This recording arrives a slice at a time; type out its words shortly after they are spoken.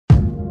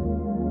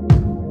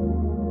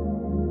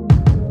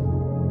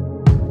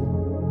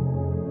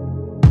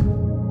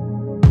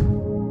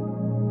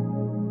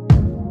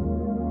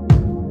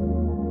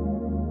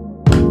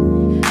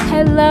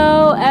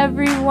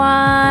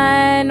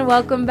everyone.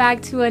 Welcome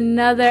back to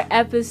another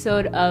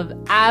episode of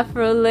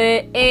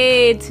Afrolit.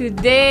 Hey,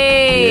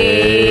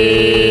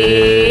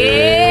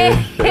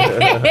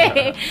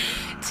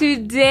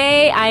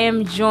 today I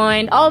am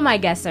joined, all my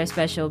guests are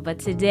special, but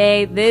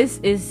today this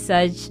is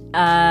such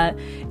a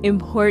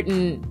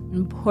important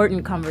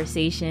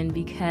conversation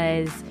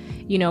because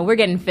we're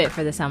getting fit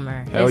for the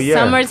summer. Hell it's yeah.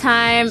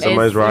 Summertime.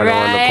 Summer's right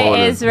around the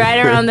corner. It's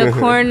right around the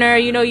corner.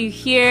 You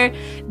hear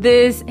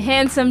this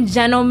handsome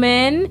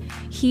gentleman.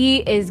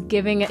 He's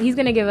going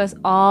to give us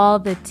all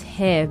the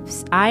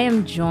tips. I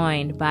am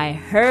joined by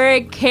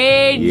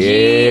Hurricane GH.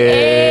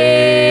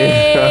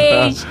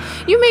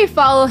 You may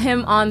follow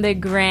him on the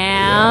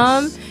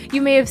gram. Yes.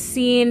 You may have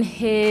seen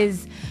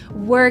his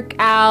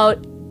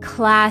workout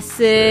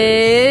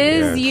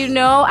classes,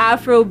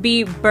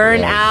 Afrobeat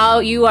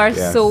burnout. You are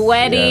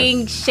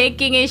sweating,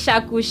 shaking it,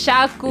 shaku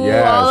shaku,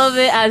 all of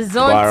it,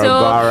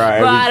 azonto,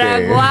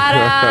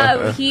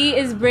 guara. He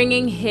is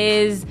bringing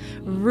his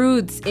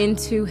roots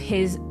into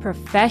his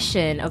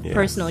profession of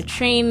personal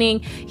training.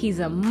 He's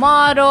a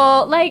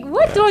model.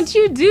 What don't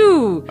you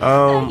do?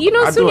 Soon you're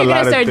gonna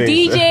start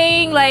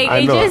DJing.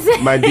 I know.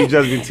 My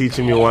DJ's been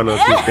teaching me one or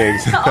two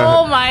things.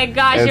 Oh my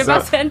gosh, you're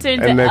about to enter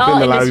into and I all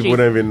think a lot of industries. people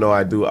don't even know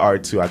I do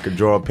art too. I could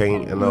draw,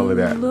 paint, and all of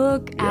that.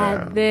 Look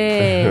at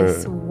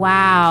this.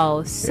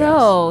 Wow.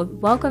 So,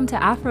 welcome to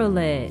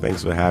Afrolit.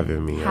 Thanks for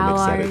having me. How I'm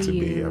excited are to be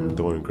you? here. I'm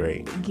doing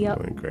great. Yep.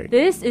 Doing great.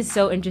 This is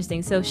so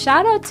interesting. So,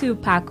 shout out to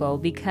Paco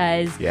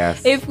because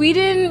Yes. if we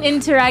didn't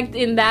interact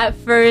in that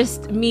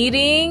first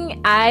meeting,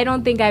 I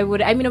don't think I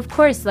would. I mean, of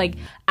course,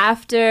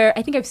 after,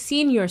 I think I've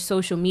seen your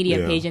social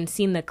media page and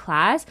seen the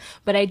class,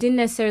 but I didn't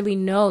necessarily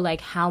know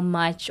how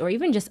much or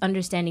even just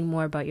understanding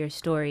more about your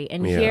story.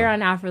 And here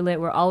on Afrolit,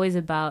 we're always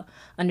about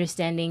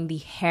understanding the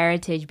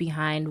heritage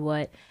behind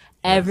what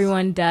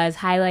everyone does,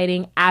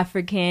 highlighting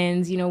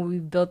Africans.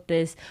 We've built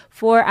this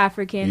for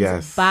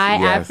Africans, by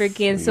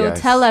Africans. So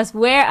tell us,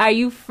 where are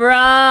you from?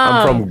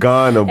 I'm from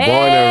Ghana, born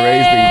and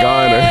raised in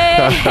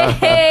Ghana.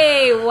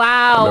 Hey,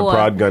 wow. I'm a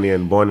proud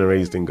Ghanaian, born and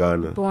raised in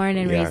Ghana. Born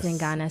and raised in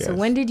Ghana. So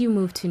when did you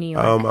move to New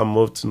York? I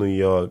moved to New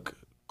York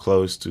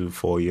close to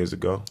 4 years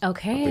ago.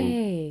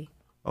 Okay.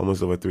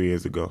 Almost over 3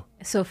 years ago.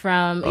 So you're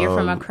from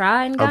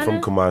Accra in Ghana? I'm from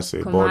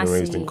Kumasi, born and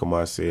raised in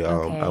Kumasi.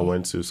 I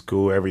went to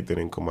school, everything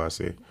in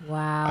Kumasi.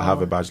 Wow. I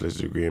have a bachelor's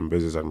degree in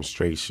business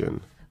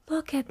administration.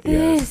 Look at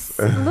this.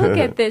 Look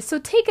at this. So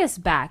take us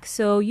back.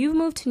 So you've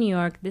moved to New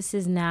York. This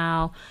is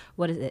now,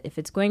 what is it? If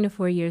it's going to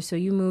 4 years, so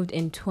you moved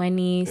in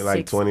 2016,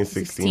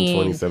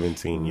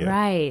 2017, yeah.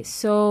 Right.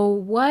 So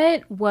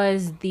what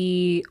was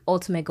the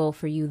ultimate goal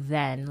for you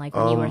then?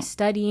 When you were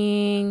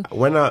studying?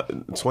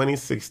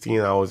 2016,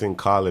 I was in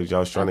college. I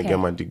was trying to get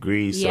my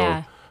degree.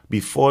 So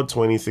before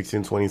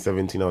 2016,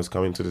 2017, I was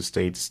coming to the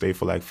States to stay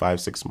for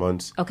 5-6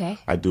 months. Okay.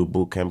 I do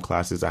boot camp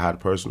classes. I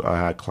had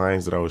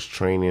clients that I was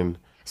training.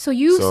 So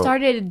you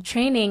started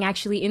training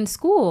actually in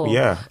school.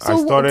 Yeah.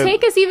 So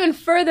take us even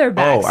further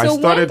back. I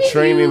started when did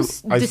training.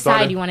 You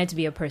decide you wanted to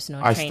be a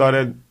personal trainer? I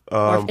started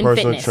personal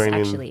fitness,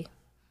 training. Actually.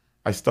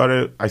 I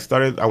started. I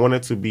started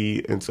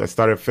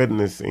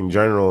fitness in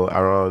general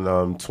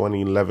around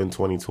 2011,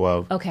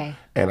 2012. Okay.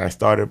 And I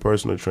started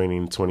personal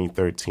training in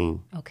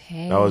 2013.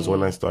 Okay. That was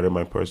when I started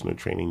my personal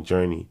training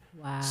journey.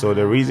 Wow. So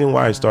the reason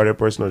why I started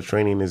personal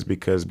training is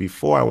because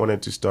before I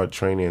wanted to start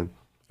training,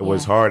 it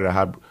was hard. I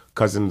had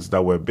cousins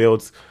that were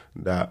built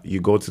that you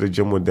go to the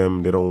gym with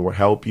them, they don't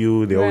help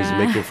you. They always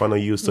making fun of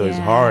you. So it's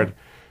hard.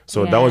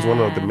 So that was one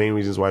of the main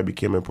reasons why I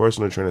became a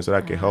personal trainer, so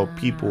that I could help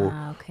people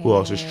who are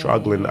also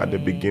struggling at the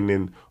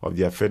beginning of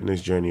their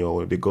fitness journey,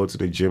 or they go to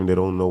the gym, they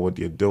don't know what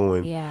they're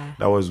doing. Yeah.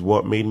 That was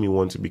what made me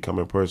want to become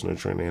a personal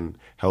trainer and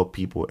help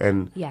people.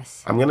 And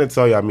yes, I'm going to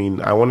tell you, I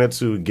wanted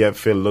to get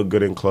fit, look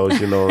good in clothes,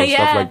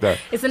 stuff like that.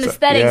 It's an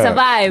aesthetics, a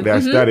vibe. The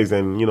aesthetics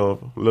and,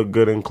 look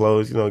good in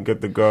clothes,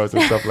 get the girls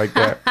and stuff like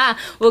that.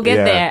 We'll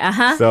get there.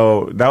 Uh-huh.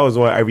 So that was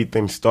where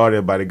everything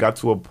started, but it got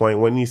to a point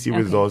when you see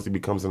results, it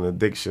becomes an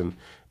addiction.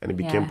 And it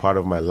became part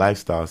of my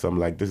lifestyle. So I'm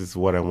like, this is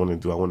what I want to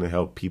do. I want to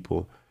help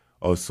people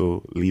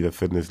also lead a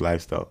fitness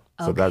lifestyle.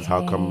 So that's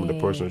how come the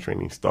personal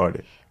training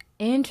started.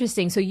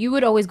 Interesting. So you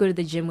would always go to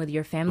the gym with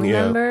your family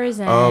members?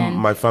 And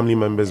my family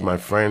members, my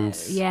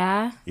friends.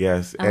 Yeah?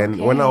 Yes.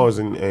 And when I was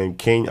in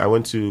Kenya, I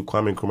went to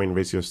Kwame Nkrumah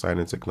University of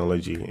Science and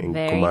Technology in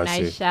Very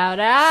Kumasi. Nice shout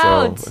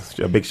out.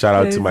 So a big shout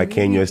out to my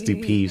Kenya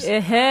STPs.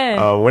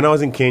 When I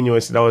was in Kenya,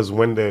 that was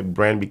when the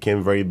brand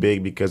became very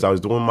big because I was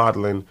doing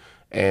modeling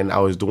and I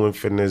was doing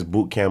fitness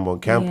boot camp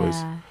on campus.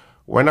 Yeah.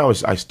 When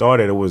I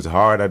started, it was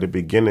hard at the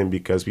beginning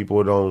because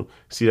people don't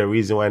see the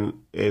reason why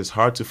it's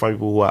hard to find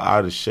people who are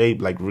out of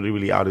shape, really,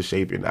 really out of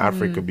shape in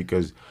Africa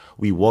because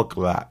we walk a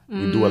lot.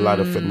 We do a lot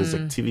of fitness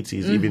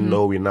activities, even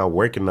though we're not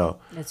working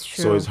out. That's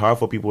true. So it's hard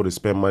for people to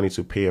spend money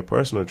to pay a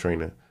personal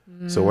trainer.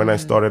 So when I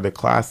started the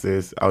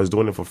classes, I was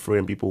doing it for free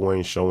and people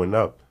weren't showing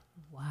up.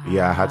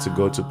 Yeah, I had to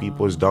go to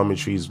people's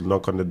dormitories,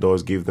 knock on the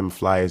doors, give them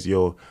flyers.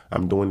 Yo,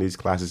 I'm doing these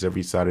classes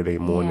every Saturday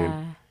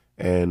morning.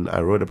 And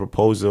I wrote a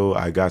proposal.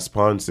 I got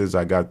sponsors.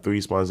 I got 3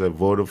 sponsors at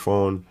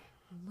Vodafone.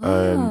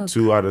 and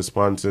 2 other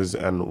sponsors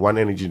and 1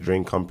 energy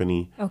drink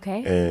company.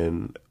 Okay.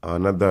 And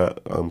another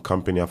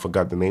company, I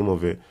forgot the name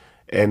of it.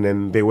 And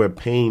then they were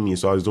paying me,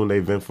 so I was doing the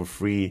event for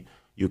free.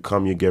 You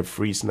come, you get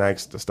free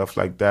snacks, stuff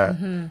like that.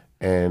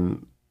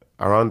 And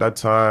around that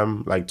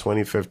time, like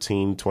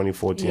 2015,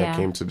 2014, I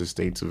came to the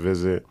States to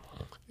visit.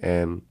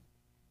 And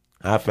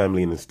I have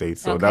family in the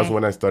States. So that's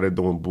when I started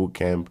doing boot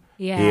camp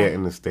here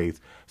in the States.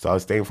 So I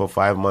was staying for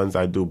 5 months.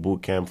 I do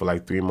boot camp for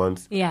like 3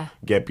 months. Yeah.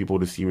 Get people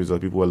to see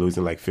results. People were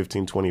losing like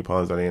 15, 20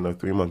 pounds at the end of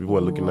 3 months. People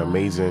were looking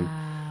amazing.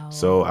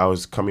 So I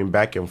was coming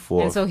back and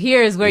forth. And so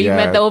here's where you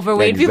met the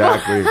overweight people.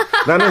 Exactly.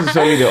 Not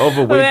necessarily the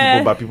overweight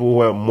people, but people who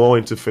were more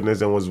into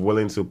fitness and was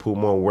willing to put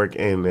more work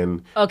in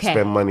and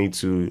spend money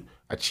to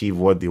achieve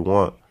what they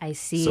want. I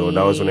see. So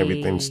that was when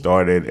everything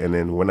started. And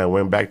then when I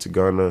went back to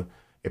Ghana,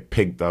 it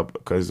picked up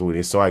because when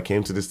they saw I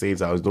came to the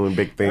States, I was doing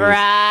big things.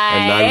 Right.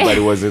 And not everybody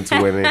was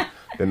into it.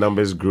 The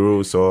numbers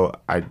grew. So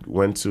I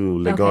went to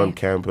Legon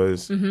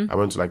campus. I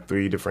went to like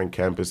 3 different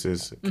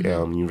campuses,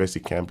 university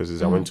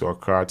campuses. I went to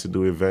Accra to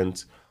do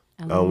events.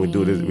 We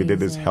did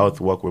this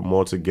health work with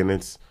Malta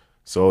Guinness.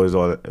 So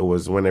it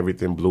was when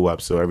everything blew up.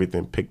 So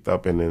everything picked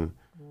up, and then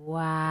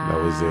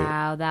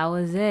that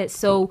was it.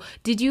 So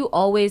did you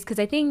always, because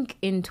I think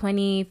in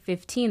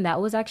 2015, that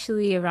was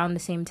actually around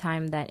the same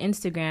time that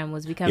Instagram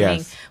was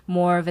becoming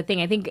more of a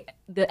thing. I think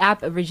the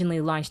app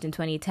originally launched in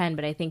 2010,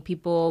 but I think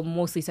people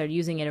mostly started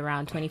using it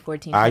around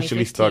 2014, I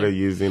actually started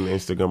using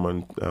Instagram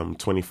on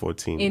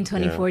 2014. In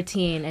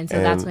 2014. And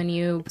so that's when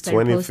you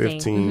started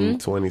 2015,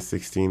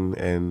 2016,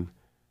 and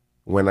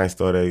when I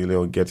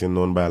started, getting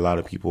known by a lot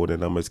of people, the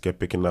numbers kept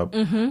picking up.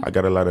 I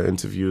got a lot of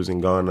interviews in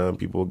Ghana.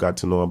 People got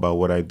to know about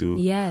what I do.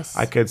 Yes.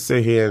 I could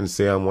sit here and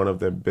say I'm one of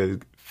the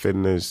big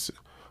fitness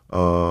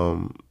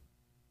gurus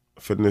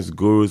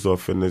or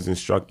fitness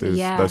instructors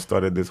that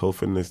started this whole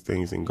fitness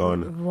things in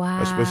Ghana.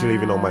 Wow. Especially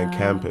even on my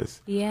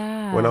campus.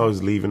 Yeah. When I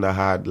was leaving, I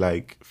had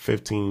like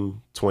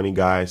 15, 20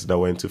 guys that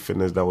were into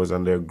fitness that was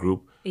under a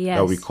group.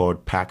 That we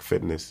called Pack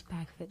Fitness.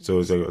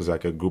 So it was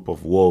like a group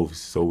of wolves.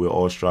 So we're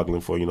all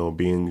struggling for,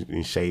 being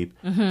in shape.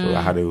 So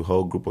I had a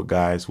whole group of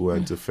guys who were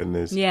into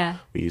fitness. Yeah.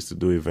 We used to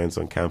do events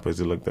on campus.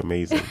 It looked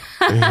amazing.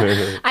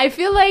 I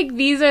feel like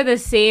these are the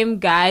same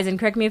guys. And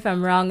correct me if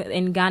I'm wrong.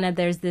 In Ghana,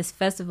 there's this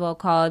festival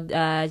called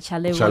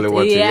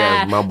Chalewote.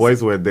 Yeah. My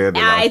boys were there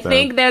the last time.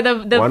 Think they're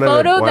the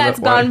photo that's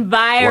gone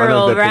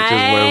viral, one of the pictures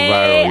went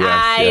viral.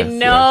 Yes, I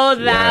know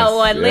that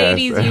one. Yes.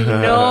 Ladies, you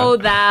know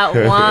that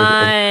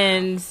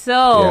one.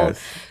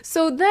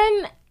 So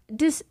then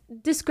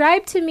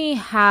describe to me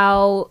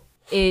how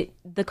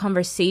the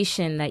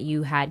conversation that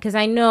you had, because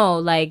I know,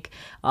 like,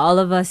 all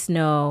of us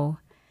know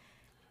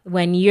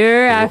when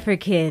you're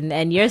African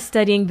and you're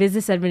studying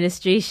business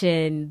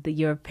administration,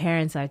 your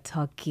parents are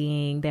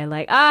talking. They're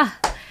like,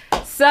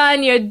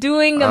 son, you're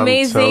doing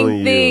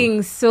amazing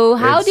things. So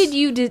how did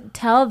you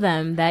tell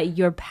them that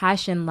your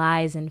passion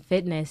lies in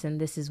fitness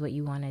and this is what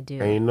you want to do?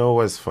 And you know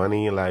what's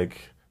funny?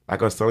 Like I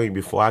was telling you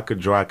before, I could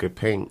draw, I could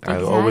paint.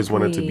 Exactly. I always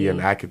wanted to be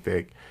an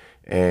architect.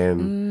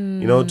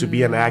 And, to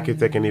be an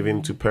architect and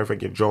even to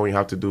perfect your drawing, you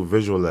have to do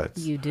visual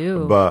arts. You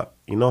do. But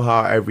you know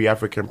how every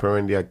African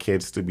parent, their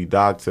kids to be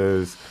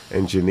doctors,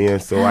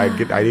 engineers. So I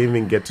didn't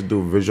even get to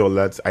do visual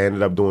arts. I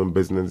ended up doing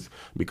business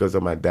because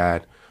of my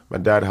dad. My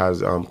dad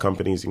has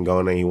companies in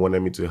Ghana. He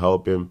wanted me to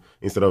help him.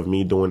 Instead of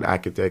me doing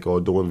architect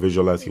or doing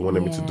visual arts, he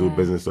wanted me to do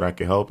business so I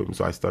could help him.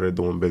 So I started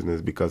doing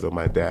business because of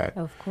my dad.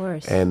 Of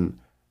course. And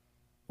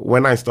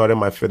when I started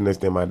my fitness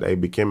thing, it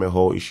became a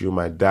whole issue.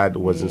 My dad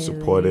wasn't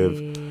supportive.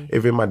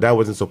 Even my dad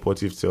wasn't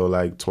supportive till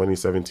like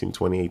 2017,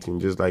 2018,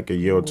 just like a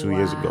year or 2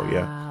 years ago.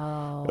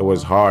 Yeah. It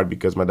was hard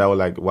because my dad was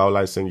like, why would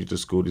I send you to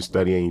school to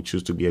study and you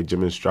choose to be a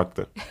gym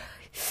instructor?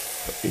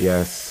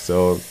 Yes.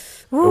 So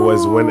it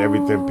was when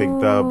everything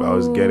picked up. I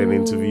was getting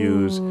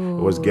interviews. It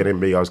was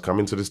getting big. I was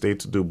coming to the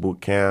States to do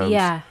boot camps.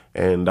 Yeah.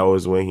 And that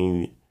was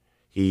when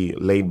he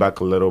laid back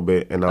a little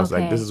bit, and I was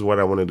like, this is what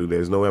I want to do.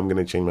 There's no way I'm going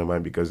to change my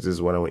mind because this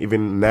is what I want.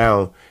 Even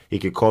now, he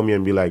could call me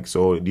and be like,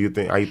 so are you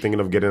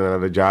thinking of getting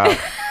another job?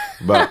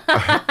 But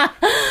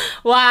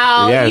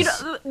wow.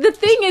 Yes. The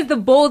thing is the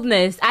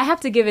boldness. I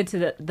have to give it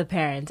to the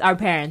parents, our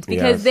parents,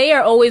 because they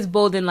are always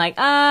bold and like,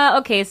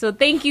 okay, so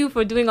thank you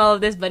for doing all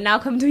of this, but now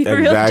come do your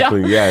real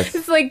job. Yes.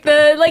 It's like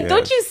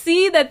don't you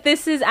see that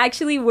this is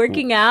actually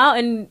working out?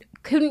 And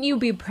couldn't you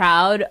be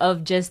proud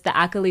of just the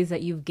accolades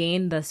that you've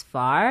gained thus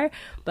far?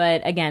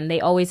 But again, they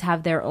always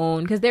have their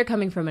own, because they're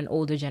coming from an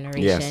older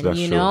generation, yes,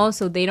 that's true.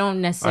 So they don't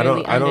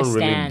necessarily understand. I don't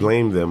really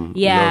blame them.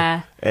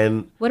 Yeah.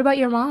 And what about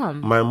your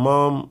mom? My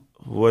mom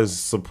was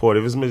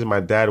supportive.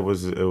 My dad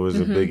was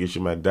a big issue.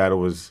 My dad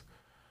was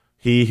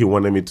he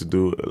wanted me to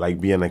do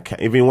be an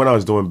account. Even when I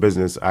was doing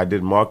business, I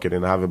did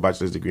marketing. I have a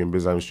bachelor's degree in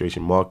business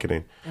administration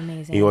marketing.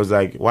 Amazing. He was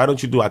like, why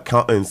don't you do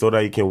accounting so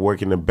that you can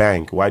work in the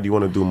bank? Why do you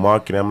want to do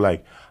marketing? I'm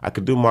like, I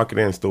could do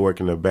marketing and still work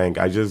in the bank.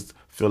 I just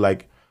feel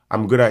like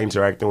I'm good at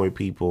interacting with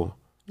people.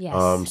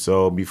 Yes.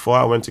 So before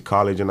I went to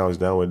college and I was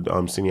down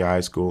with senior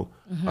high school,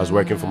 I was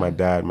working for my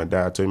dad.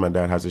 I told you my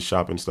dad has a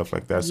shop and stuff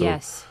like that. So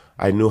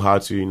I knew how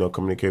to,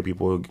 communicate with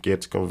people,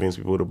 get to convince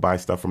people to buy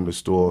stuff from the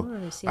store.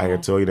 course, I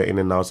could tell you the in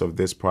and outs of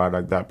this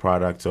product, that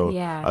product. So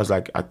I was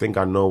like, I think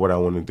I know what I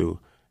want to do.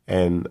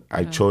 And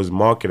I chose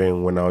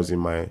marketing when I was in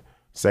my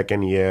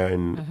second year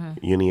in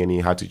uni, and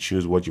you had to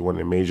choose what you wanted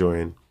to major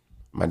in.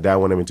 My dad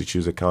wanted me to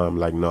choose account. I'm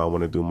like, no, I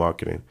want to do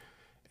marketing.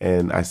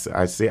 And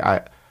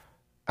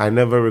I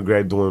never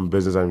regret doing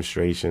business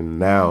administration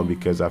now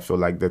because I feel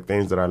like the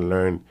things that I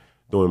learned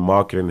doing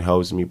marketing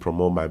helps me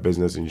promote my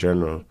business in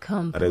general.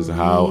 Completely. That is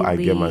how I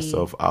get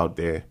myself out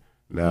there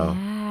now.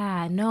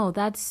 Yeah, no,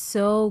 that's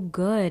so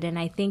good. And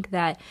I think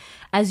that,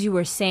 as you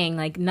were saying,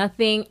 like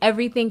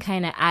everything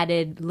kind of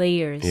added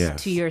layers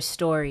to your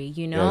story,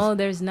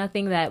 There's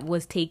nothing that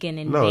was taken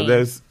in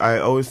vain. I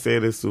always say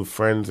this to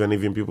friends and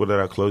even people that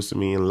are close to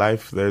me in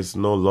life, there's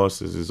no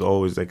losses. It's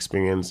always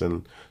experience,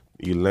 and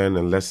you learn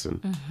a lesson.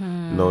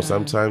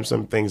 Sometimes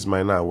some things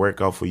might not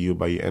work out for you,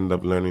 but you end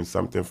up learning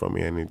something from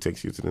it, and it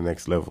takes you to the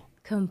next level.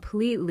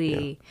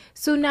 Completely. Yeah.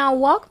 So now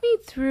walk me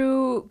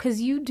through,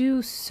 because you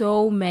do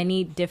so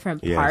many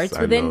different parts.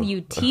 But then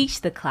you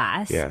teach the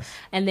class,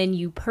 and then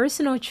you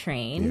personal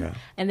train.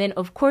 And then,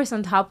 of course,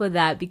 on top of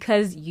that,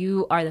 because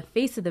you are the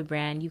face of the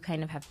brand, you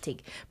kind of have to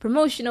take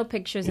promotional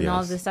pictures and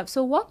all of this stuff.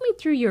 So walk me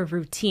through your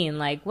routine.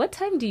 Like, what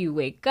time do you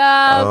wake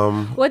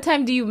up? What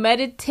time do you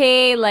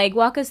meditate? Like,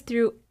 walk us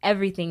through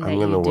everything that you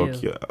do. I'm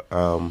going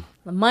to work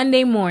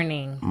Monday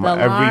morning.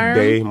 Every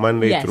day,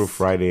 Monday through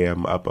Friday,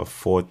 I'm up at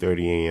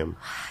 4:30 a.m.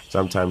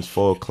 Sometimes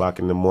 4 o'clock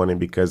in the morning,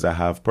 because I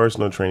have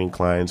personal training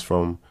clients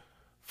from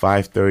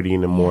 5:30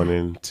 in the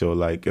morning till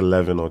like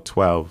 11 or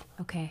 12.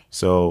 Okay.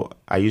 So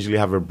I usually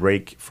have a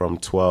break from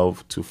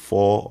 12 to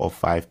 4 or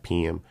 5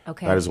 p.m.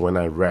 Okay. That is when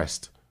I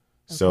rest.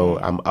 So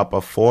I'm up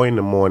at 4 in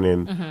the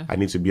morning. I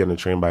need to be on the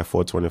train by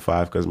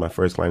 4:25 because my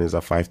first client is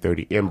at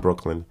 5:30 in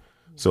Brooklyn.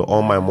 So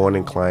all my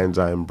morning clients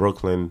are in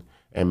Brooklyn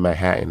and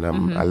Manhattan.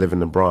 I live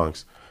in the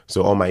Bronx.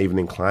 So all my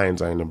evening clients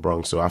are in the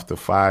Bronx. So after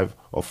 5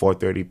 or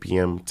 4:30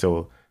 p.m.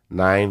 till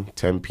 9,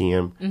 10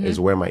 p.m. is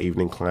where my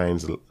evening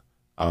clients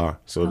are.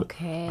 So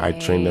I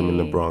train them in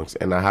the Bronx.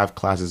 And I have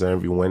classes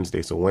every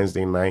Wednesday. So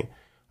Wednesday night,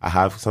 I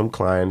have some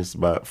clients,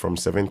 but from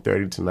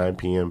 7:30 to 9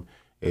 p.m.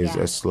 is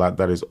a slot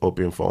that is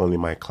open for only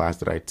my class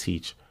that I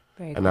teach.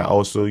 And I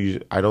also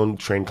I don't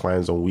train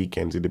clients on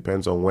weekends. It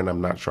depends on when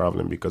I'm not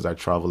traveling, because I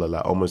travel a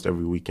lot, almost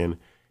every weekend.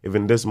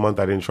 Even this month,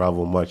 I didn't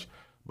travel much.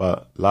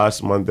 But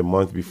last month, the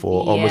month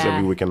before, almost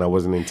every weekend I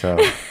wasn't in town.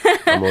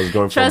 I was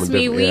going Trust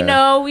me, we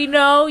know. We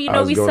saw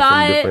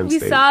it. We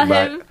saw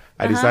him.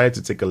 I decided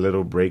to take a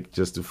little break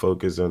just to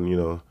focus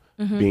on,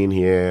 being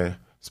here,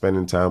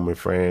 spending time with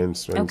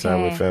friends, spending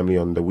time with family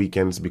on the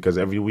weekends, because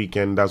every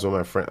weekend, that's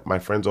when my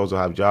friends also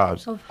have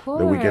jobs. Of course.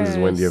 The weekends is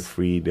when they're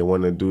free. They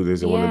want to do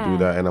this, they want to do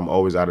that, and I'm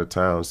always out of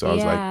town. So I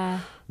was like,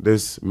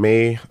 this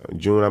May,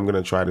 June, I'm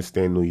going to try to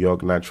stay in New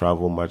York, not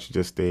travel much,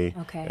 just stay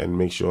and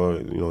make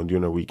sure,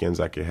 during the weekends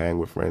I can hang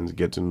with friends,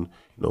 get to,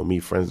 meet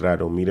friends that I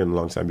don't meet in a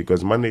long time,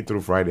 because Monday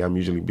through Friday, I'm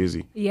usually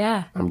busy.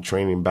 Yeah. I'm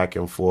training back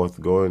and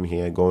forth, going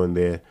here, going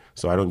there,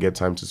 so I don't get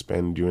time to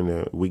spend during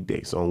the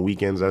weekday. So on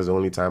weekends, that's the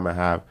only time I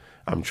have.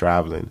 I'm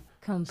traveling.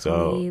 Completely.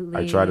 So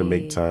I try to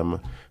make time.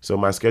 So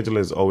my schedule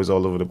is always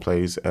all over the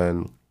place,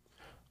 and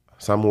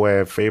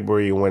somewhere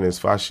February, when it's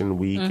fashion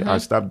week, I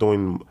stopped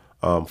doing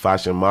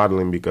fashion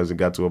modeling because it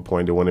got to a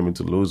point they wanted me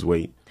to lose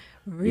weight.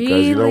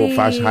 Really?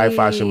 Because high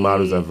fashion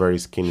models are very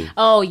skinny.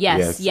 Oh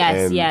yes.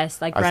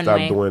 Like I runway.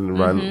 stopped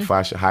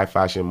doing high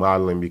fashion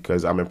modeling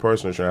because I'm a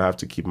personal trainer. I have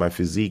to keep my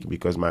physique,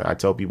 because I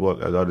tell people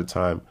all the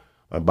time,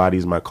 my body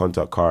is my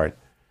contact card.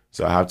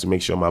 So I have to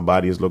make sure my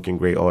body is looking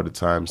great all the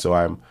time. So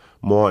I'm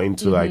more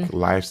into like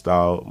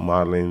lifestyle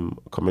modeling,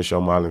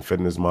 commercial modeling,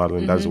 fitness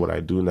modeling. That's what I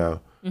do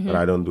now. But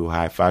I don't do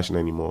high fashion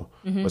anymore.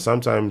 But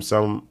sometimes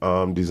some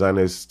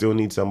designers still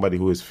need somebody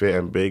who is fit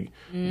and big.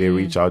 They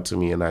reach out to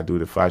me and I do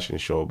the fashion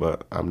show,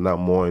 but I'm not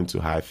more into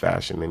high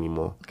fashion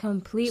anymore.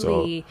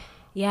 Completely.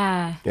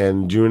 Yeah.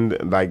 And during,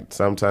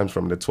 sometimes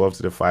from the 12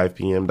 to the 5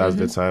 p.m., that's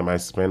the time I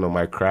spend on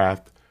my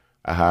craft.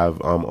 I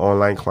have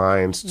online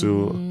clients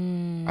too.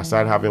 I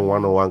started having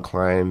one-on-one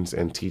clients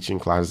and teaching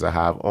classes. I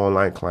have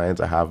online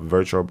clients. I have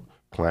virtual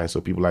clients,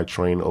 so people I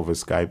train over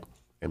Skype,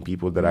 and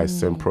people that I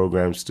send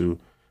programs to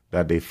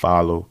that they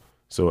follow.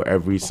 So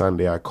every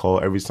Sunday I call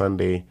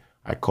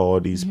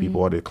these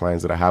people, all the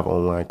clients that I have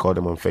online, call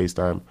them on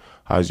FaceTime.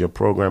 How's your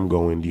program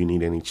going? Do you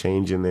need any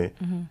change in it?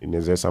 And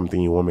is there something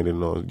you want me to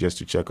know, just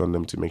to check on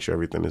them to make sure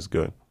everything is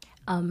good?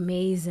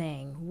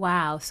 Amazing.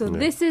 Wow. So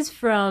this is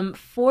from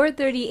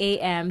 4:30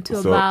 a.m. to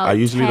about I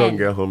usually 10. don't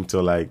get home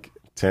till like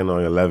 10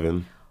 or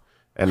 11.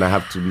 And I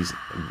have to be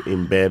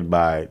in bed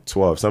by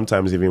 12,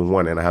 sometimes even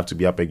 1, and I have to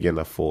be up again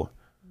at 4.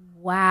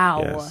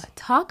 Wow. Yes.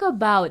 Talk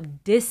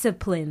about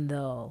discipline,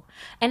 though.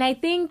 And I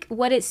think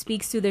what it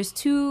speaks to, there's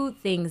two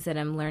things that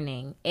I'm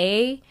learning.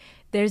 A,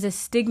 there's a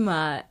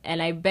stigma,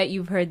 and I bet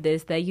you've heard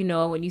this, that, you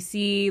know, when you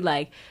see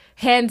like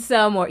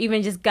handsome or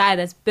even just guy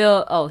that's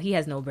built, oh, he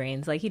has no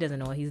brains, like he doesn't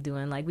know what he's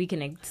doing, like we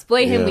can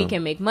exploit him, we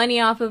can make money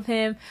off of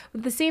him. But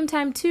at the same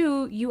time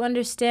too, you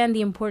understand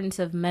the importance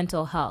of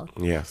mental health.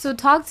 Yes. So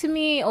talk to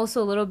me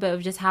also a little bit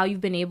of just how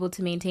you've been able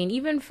to maintain,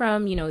 even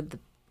from, you know, the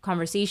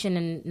conversation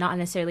and not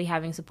necessarily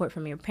having support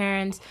from your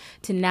parents,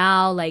 to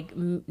now, like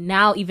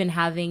now even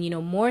having, you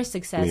know, more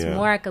success,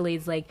 more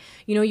accolades. Like,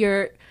 you know,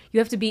 you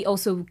have to be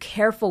also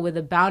careful with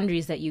the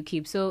boundaries that you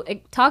keep. So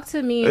talk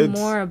to me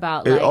more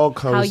about like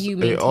how you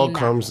maintain it all that.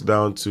 comes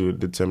down to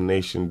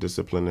determination,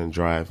 discipline, and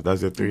drive. That's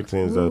the three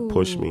things that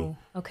push me.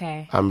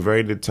 Okay. I'm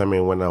very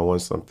determined when I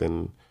want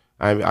something.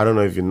 I don't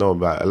know if you know,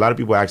 but a lot of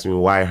people ask me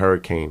why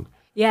hurricane.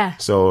 Yeah.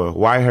 So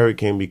why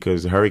hurricane?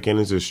 Because hurricane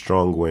is a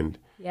strong wind.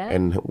 Yeah.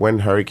 And when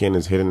hurricane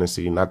is hitting the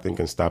city, nothing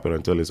can stop it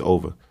until it's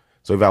over.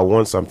 So if I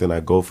want something, I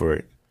go for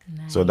it.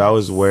 Nice. So that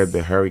was where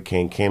the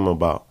hurricane came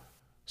about.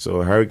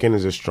 So hurricane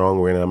is a strong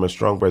wind, and I'm a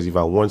strong person. If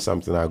I want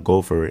something, I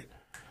go for it.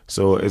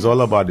 So it's all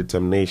about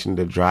determination,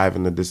 the drive,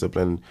 and the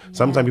discipline. Yeah.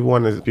 Sometimes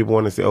people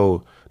want to say,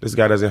 "Oh, this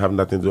guy doesn't have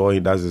nothing to do. All he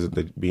does is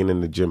being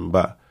in the gym."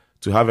 But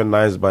to have a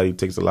nice body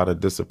takes a lot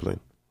of discipline.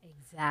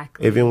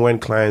 Exactly. Even when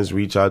clients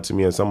reach out to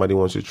me and somebody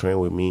wants to train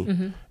with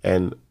me,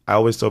 and I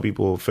always tell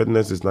people,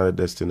 fitness is not a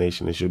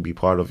destination. It should be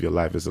part of your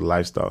life. It's a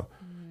lifestyle.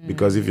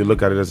 Because if you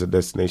look at it as a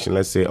destination,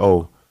 let's say,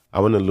 oh, I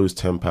want to lose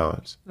 10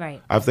 pounds.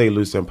 Right. After you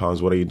lose 10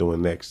 pounds, what are you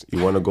doing next?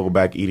 You want to go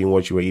back eating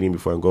what you were eating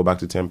before and go back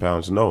to 10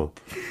 pounds? No.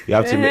 You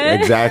have to make,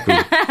 exactly.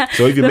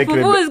 So if you make it,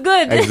 fufu is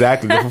good.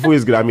 Exactly. The fufu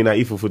is good. I mean, I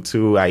eat fufu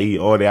too. I eat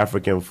all the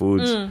African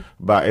foods,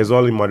 but it's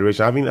all in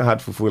moderation. I haven't had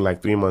fufu in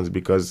like 3 months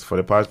because for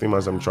the past 3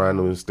 months, I'm trying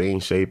to stay in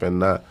shape and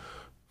not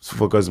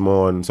focus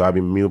more on, so I've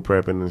been meal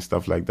prepping and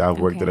stuff like that. I've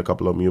worked at a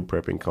couple of meal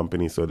prepping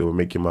companies, so they were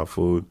making my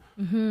food.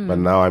 But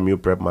now I meal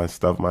prep my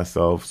stuff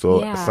myself.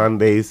 So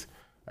Sundays,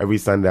 every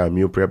Sunday I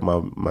meal prep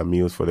my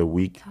meals for the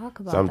week.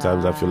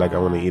 Sometimes I feel like I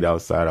want to eat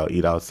outside, I'll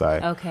eat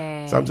outside.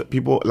 Okay. Sometimes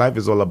life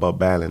is all about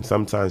balance.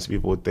 Sometimes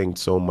people think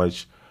so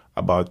much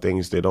about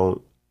things they don't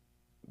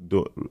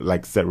do,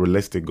 like set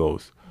realistic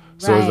goals.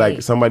 So it's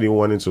like somebody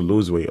wanting to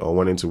lose weight or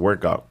wanting to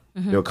work out.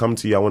 They'll come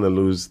to you, I want to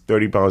lose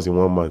 30 pounds in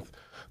 1 month.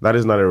 That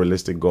is not a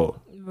realistic goal.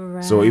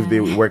 Right. So if they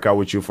work out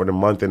with you for the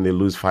month and they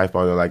lose 5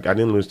 pounds, they're like, I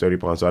didn't lose 30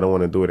 pounds, so I don't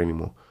want to do it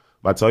anymore.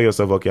 But tell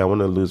yourself, okay, I want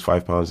to lose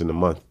 5 pounds in a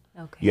month.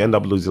 Okay. You end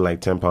up losing like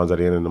 10 pounds at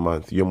the end of the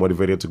month. You're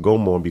motivated to go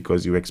more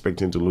because you're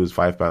expecting to lose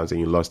 5 pounds and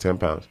you lost 10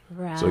 pounds.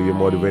 Right. So you're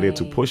motivated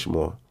to push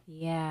more.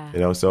 Yeah. You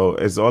know, so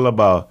it's all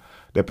about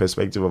the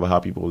perspective of how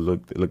people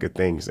look at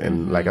things.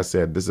 And like I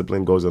said,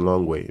 discipline goes a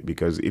long way,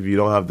 because if you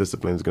don't have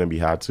discipline, it's going to be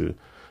hard to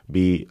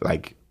be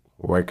like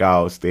work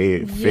out,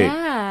 stay fit.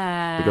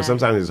 Yeah. Because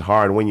sometimes it's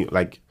hard when you,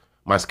 like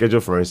my schedule,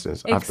 for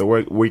instance, after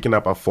waking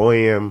up at 4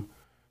 a.m.,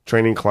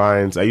 training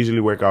clients, I usually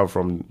work out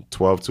from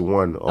 12 to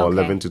 1 or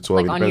 11 to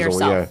 12. Like it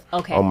depends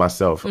on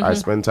myself. I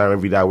spend time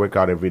every day. I work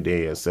out every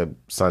day except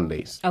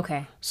Sundays.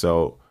 Okay.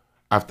 So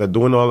after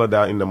doing all of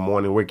that in the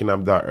morning, waking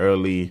up that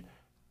early,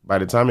 by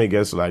the time it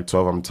gets to like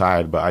 12, I'm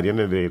tired. But at the end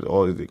of the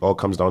day, it all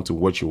comes down to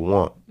what you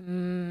want.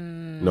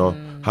 You know,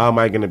 how am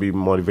I going to be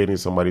motivating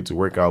somebody to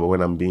work out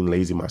when I'm being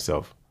lazy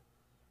myself?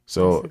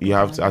 So you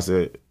have to, as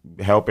a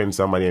helping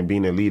somebody and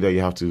being a leader,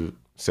 you have to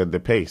set the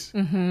pace.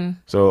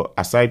 So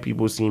aside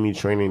people seeing me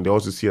training, they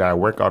also see that I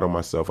work out on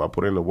myself. I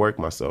put in the work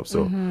myself.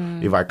 So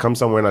if I come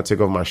somewhere and I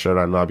take off my shirt,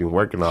 I know I've been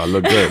working out. I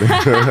look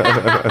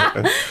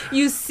good.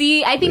 You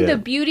see, I think the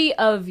beauty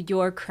of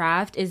your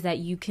craft is that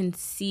you can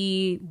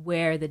see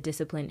where the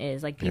discipline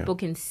is. Like people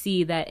can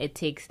see that it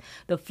takes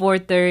the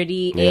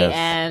 4:30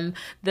 a.m.,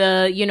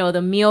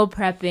 the meal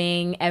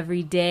prepping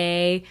every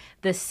day,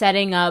 the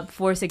setting up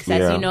for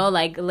success,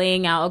 like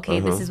laying out, okay,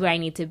 this is where I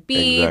need to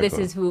be. This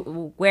is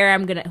who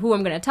I'm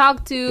gonna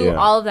talk to,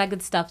 all of that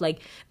good stuff.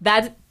 Like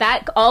that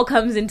all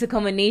comes into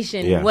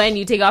culmination when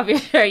you take off your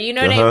shirt. You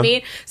know what I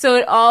mean? So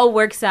it all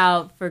works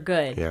out for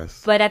good.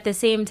 Yes. But at the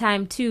same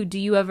time too, do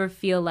you ever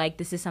feel like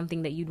this is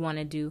something that you'd want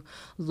to do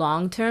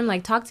long term?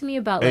 Like talk to me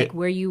about like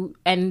where you,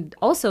 and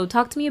also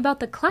talk to me about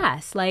the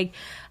class. Like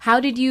how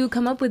did you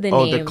come up with the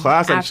name? The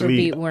class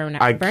actually,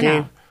 I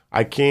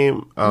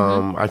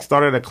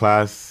started a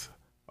class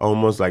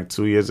almost like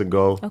 2 years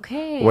ago.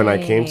 Okay. When I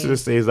came to the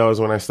States, that was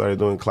when I started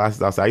doing classes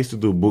outside. I used to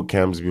do boot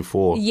camps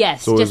before.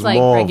 Yes, so just it was like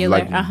more regular,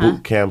 of like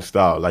boot camp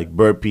style, like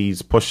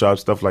burpees, push-ups,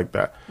 stuff like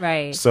that.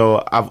 Right.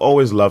 So I've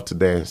always loved to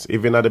dance.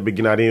 Even at the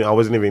beginning, I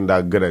wasn't even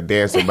that good at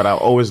dancing, but I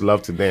always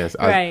loved to dance.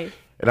 Right.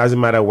 It doesn't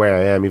matter where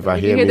I am. If I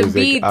hear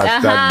music,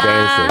 I'll start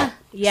dancing.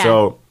 Yeah.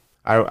 So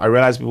I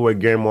realized people were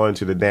getting more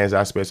into the dance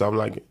aspect. So I'm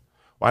like,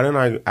 why don't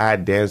I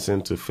add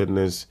dancing to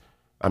fitness?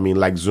 I mean,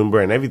 like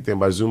Zumba and everything,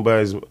 but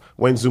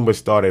when Zumba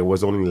started, it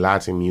was only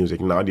Latin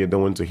music. Now they're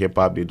doing to hip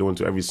hop, they're doing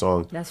to every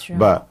song. That's true.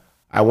 But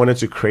I wanted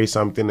to create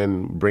something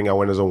and bring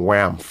awareness on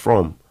where I'm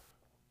from.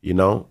 You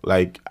know,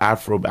 like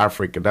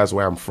Africa, that's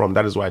where I'm from.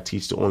 That is why I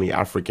teach to only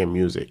African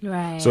music.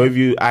 Right. So if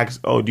you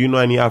ask, do you know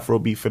any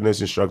Afrobeat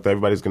fitness instructor?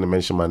 Everybody's going to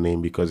mention my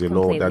name because they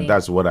know that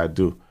that's what I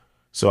do.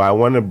 So I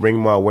want to bring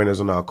more awareness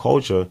on our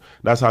culture.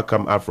 That's how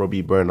come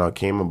Afrobeat Burnout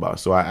came about.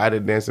 So I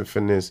added dance and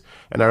fitness,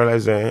 and I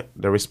realized that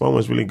the response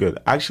was really good.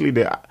 Actually,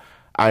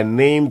 I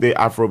named the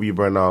Afrobeat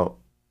Burnout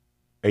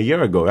a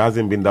year ago. It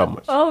hasn't been that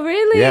much. Oh,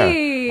 really?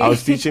 Yeah. I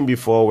was teaching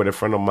before with a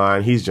friend of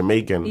mine. He's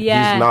Jamaican.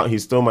 Yeah.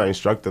 He's still my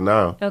instructor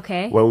now.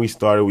 Okay. When we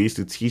started, we used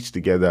to teach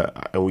together,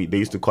 and they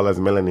used to call us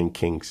Melanin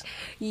Kings.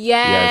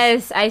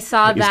 Yes, I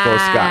saw that. He's called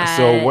Scott.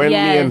 So when me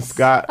and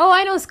Scott... Oh,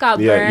 I know Scott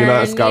Byrne. Yeah, you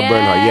know Scott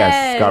Bernhardt.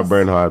 Yes, Scott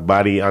Bernhardt.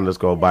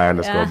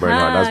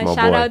 Body_by_Bernhardt. That's my boy.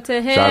 Shout out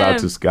to him. Shout out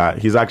to Scott.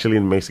 He's actually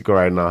in Mexico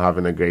right now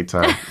having a great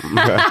time.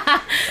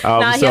 Now he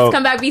has to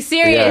come back, be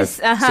serious.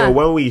 Yes. So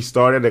when we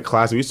started the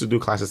class, we used to do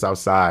classes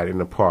outside in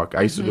the park.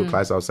 I used to do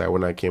class outside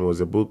when I came. It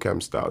was a boot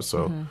camp style.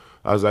 So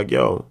I was like,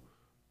 yo.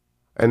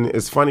 And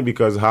it's funny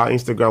because how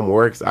Instagram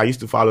works, I used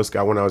to follow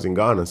Scott when I was in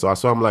Ghana. So I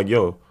saw him like,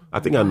 yo, I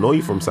think I know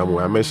you from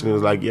somewhere. I mentioned it,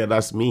 was like, yeah,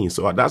 that's me.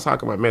 So that's how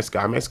come I met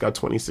Scott. I met Scott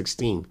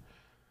 2016.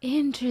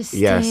 Interesting.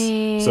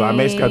 Yes. So I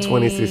met Scott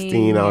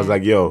 2016. I was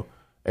like, yo.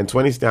 And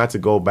 2016, I had to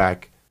go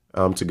back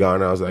to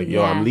Ghana. I was like,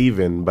 yo, I'm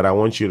leaving, but I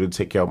want you to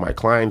take care of my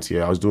clients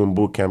here. I was doing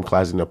boot camp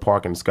class in the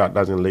park, and Scott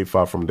doesn't live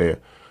far from there.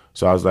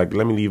 So I was like,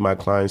 let me leave my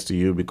clients to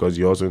you because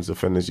you're also into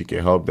fitness. You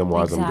can help them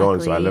while I'm going.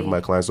 So I left my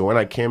clients. So when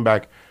I came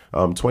back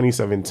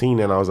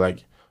 2017, and I was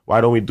like, why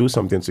don't we do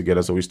something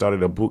together? So we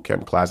started a boot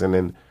camp class, and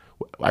then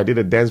I did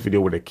a dance video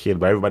with a kid,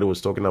 but everybody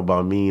was talking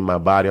about me, my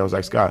body. I was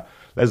like, Scott,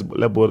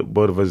 let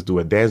both of us do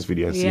a dance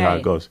video and see how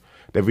it goes.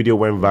 The video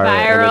went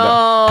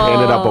viral.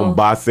 Ended up on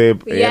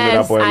Gossip. It ended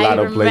up on a lot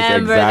of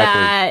places. Exactly.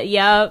 That.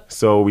 Yep.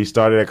 So we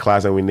started a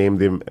class and we named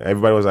him.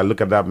 Everybody was like,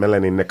 look at that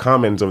melanin. In the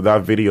comments of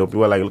that video, people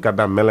were like, look at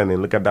that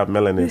melanin. Look at that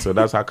melanin. So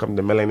that's how come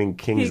the Melanin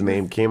Kings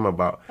name came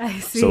about. I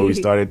see. So we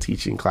started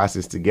teaching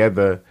classes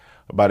together.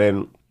 But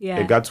then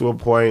it got to a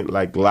point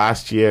like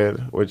last year,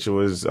 which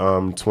was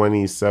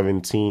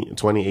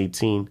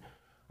 2018.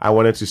 I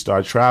wanted to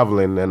start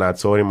traveling, and I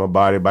told him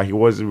about it, but he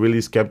was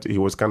really skeptical. He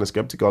was kind of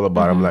skeptical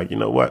about it. I'm like, you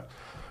know what?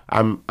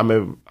 I'm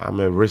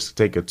a risk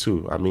taker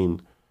too. I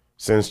mean,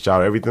 since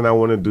child, everything I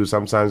want to do,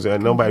 sometimes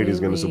nobody is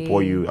going to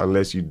support you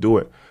unless you do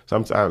it.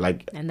 Sometimes,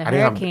 like, and the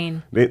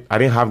hurricane. I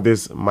didn't have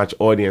this much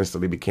audience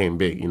till it became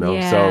big, you know.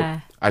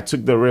 So I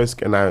took the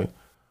risk, and I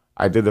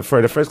did the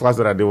first class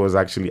that I did was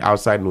actually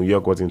outside New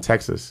York, was in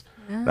Texas.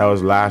 That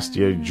was last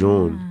year,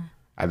 June.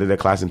 I did a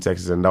class in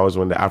Texas, and that was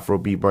when the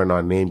Afrobeat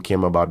Burnout name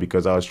came about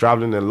because I was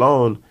traveling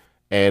alone,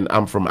 and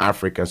I'm from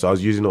Africa, so I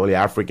was using only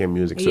African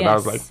music. So that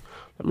was like,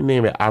 let me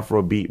name it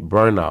Afrobeat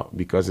Burnout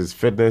because it's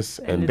fitness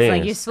and dance.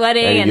 Like you're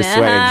sweating. And you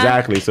sweat,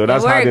 exactly. So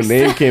that's how the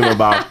name came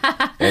about.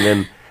 And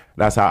then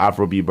that's how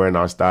Afrobeat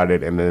Burnout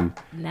started. And then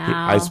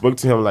I spoke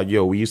to him like,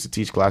 yo, we used to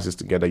teach classes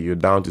together. You're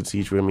down to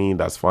teach with me?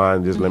 That's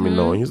fine. Just let me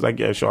know. And he's like,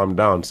 yeah, sure, I'm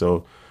down.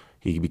 So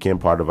he became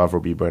part of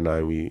Afrobeat Burnout,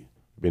 and we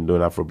been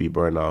doing Afrobeat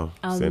Burnout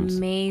since.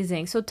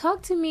 Amazing. So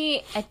talk to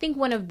me. I think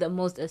one of the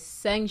most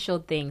essential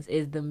things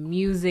is the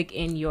music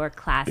in your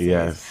classes.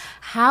 Yes.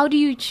 How do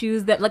you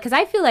choose that? Because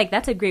I feel like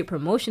that's a great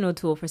promotional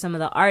tool for some of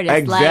the artists.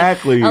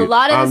 Exactly. Like, a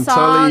lot of the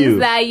songs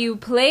that you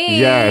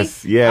play are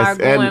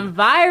going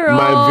viral.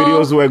 My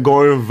videos were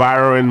going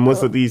viral, and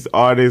most of these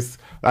artists,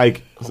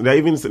 like,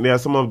 there are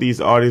some of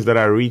these artists that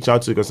I reach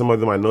out to because some of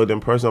them I know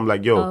them personally. I'm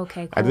like, yo,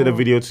 cool. I did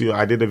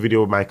a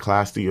video with my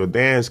class to your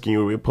dance. Can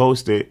you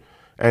repost it?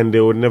 And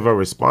they would never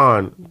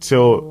respond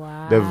till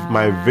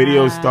my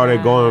videos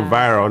started going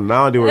viral.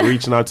 Now they were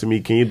reaching out to me.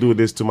 Can you do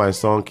this to my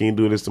song? Can you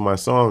do this to my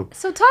song?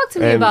 So talk to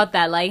me about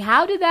that. Like,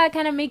 how did that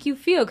kind of make you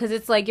feel? Because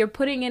it's like you're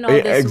putting in all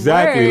this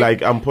exactly. work.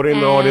 Like, I'm putting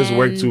in all this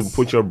work to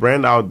put your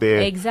brand out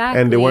there.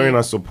 Exactly. And they weren't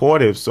as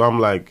supportive. So I'm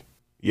like,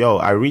 yo,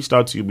 I reached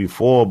out to you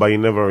before, but you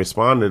never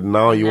responded.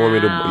 Now you want me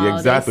to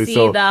exactly. They see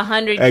so the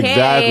 100K.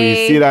 Exactly, you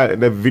see that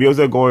the videos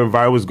are going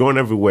viral, was going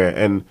everywhere.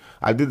 And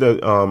I did the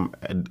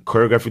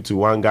choreography to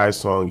one guy's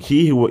song.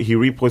 He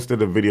reposted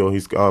the video.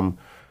 He's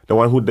the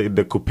one who did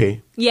the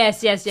coupe.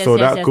 Yes. So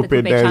that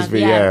coupe dance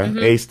video,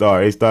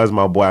 A-Star. A-Star is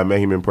my boy. I met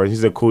him in person.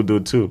 He's a cool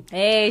dude too.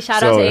 Hey,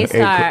 shout out to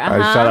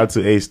A-Star. Shout out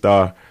to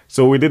A-Star.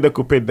 So we did the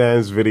coupe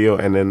dance video,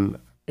 and then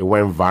it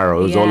went viral.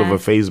 It was all over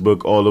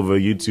Facebook, all over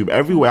YouTube,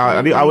 everywhere.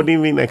 I wouldn't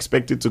even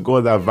expect it to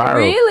go that viral.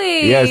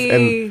 Really? Yes,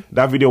 and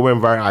that video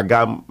went viral. I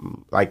got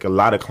like a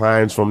lot of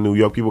clients from New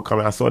York. People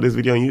coming. I saw this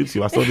video on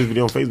YouTube. I saw this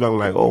video on Facebook. I'm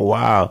like, oh,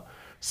 wow.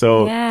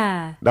 So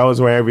that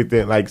was where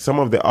everything, like, some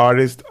of the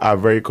artists are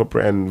very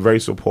corporate and very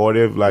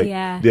supportive. Like,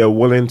 they're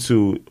willing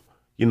to,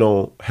 you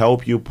know,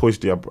 help you push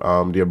their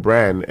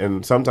brand.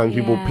 And sometimes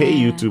people pay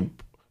you to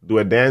do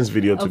a dance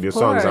video to their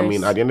songs. I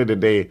mean, at the end of the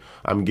day,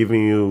 I'm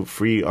giving you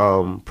free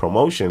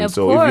promotion.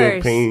 So if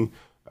you're paying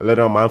a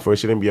little amount for it,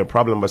 shouldn't be a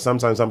problem. But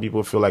sometimes some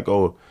people feel like,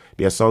 oh,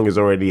 their song is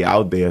already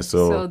out there,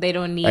 so they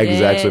don't need it.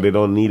 Exactly, they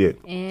don't need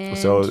it.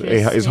 So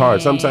it's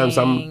hard. Sometimes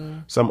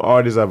some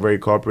artists are very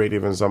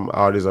cooperative, and some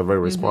artists are very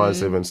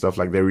responsive and stuff.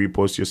 Like, they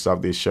repost your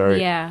stuff, they share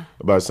it.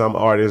 But some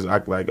artists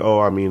act like,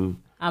 oh, I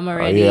mean, I'm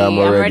already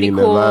in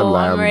the cool.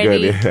 limelight. I'm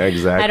already good.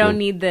 Exactly. I don't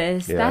need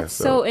this. Yeah, That's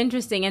so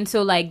interesting. And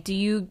so, like, do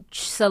you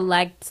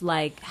select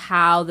like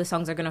how the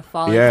songs are gonna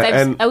fall? Yeah,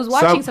 and I was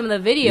watching some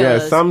of the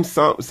videos.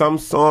 Yeah, some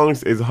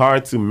songs is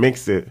hard to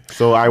mix it.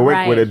 So I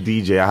work with a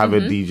DJ. I have a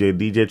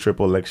DJ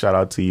Triple X. Shout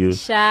out to you.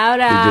 Shout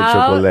out DJ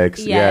Triple X.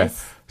 Yes.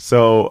 Yeah.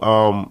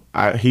 So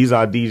he's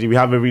our DJ. We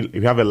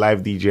have a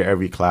live DJ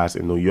every class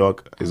in New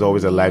York. There's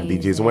always a live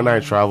DJ. So when I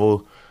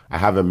travel, I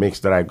have a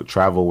mix that I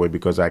travel with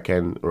because I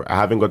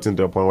haven't gotten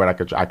to a point where I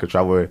could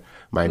travel with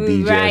my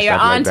DJ. Right, your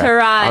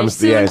entourage.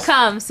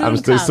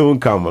 Soon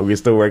come. We're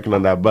still working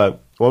on that.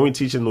 But when we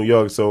teach in New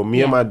York, so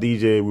me and my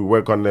DJ, we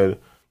work on the,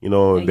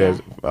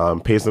 there's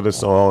pace of the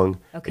song.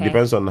 Okay. It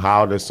depends on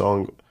how the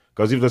song,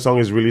 because if the song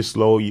is really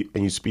slow and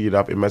you speed it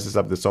up, it messes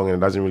up the song and it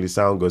doesn't really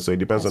sound good. So it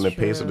depends on the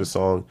pace of the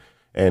song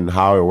and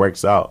how it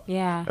works out.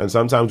 Yeah. And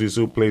sometimes we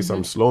still play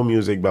some slow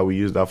music, but we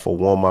use that for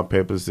warm-up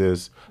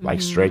purposes,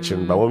 like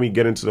stretching. But when we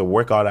get into the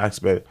workout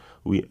aspect,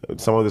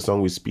 some of the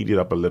song we speed it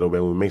up a little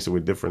bit. We mix it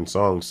with different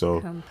songs.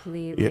 So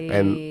completely.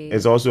 And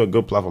it's also a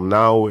good platform.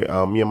 Now,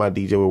 me and my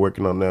DJ, we're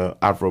working on the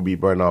Afrobeat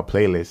Burnout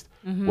playlist,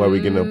 where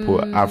we're gonna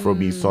put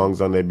Afrobeat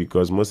songs on there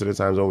because most of the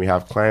times when we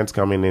have clients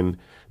coming in,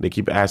 they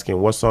keep asking,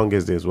 "What song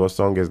is this? What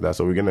song is that?"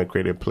 So we're gonna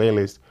create a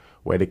playlist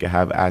where they can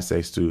have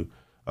access to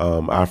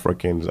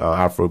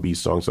Afrobeat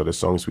songs, or the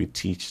songs we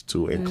teach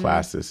to in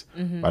classes.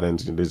 But then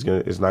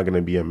it's not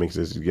gonna be a mix.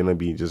 It's gonna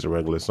be just a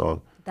regular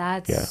song.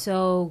 That's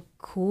so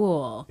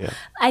cool. Yeah.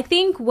 I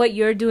think what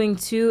you're doing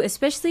too,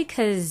 especially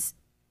because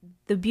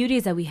the beauty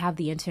is that we have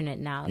the internet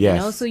now,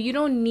 so you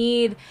don't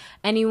need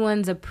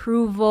anyone's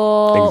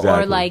approval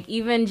or like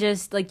even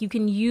just like you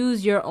can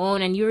use your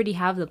own, and you already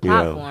have the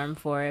platform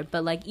for it.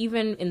 But like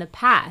even in the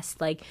past,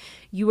 like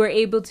you were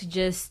able to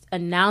just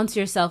announce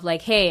yourself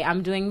like, hey,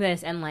 I'm doing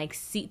this, and like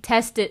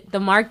test the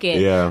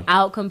market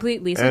out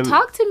completely. So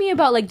talk to me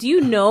about like, do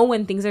you know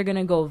when things are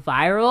gonna go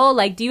viral?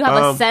 Like, do you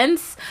have a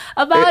sense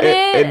about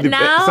it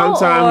now?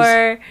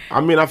 Sometimes,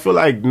 I feel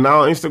like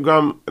now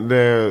Instagram,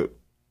 the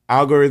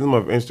algorithm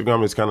of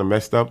Instagram is kind of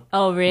messed up.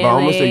 Oh, really? But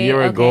almost a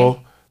year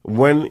ago,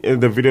 when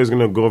the video is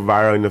going to go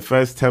viral, in the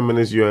first 10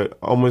 minutes, you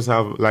almost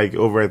have like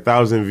over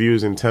 1,000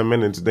 views in 10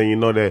 minutes. Then you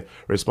know the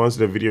response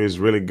to the video is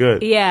really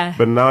good. Yeah.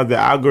 But now the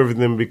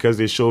algorithm, because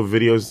they show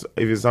videos,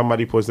 if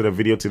somebody posted a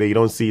video today, you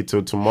don't see it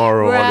till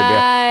tomorrow or the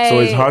day. So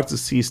it's hard to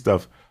see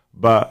stuff.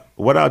 But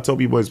what I tell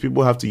people is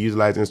people have to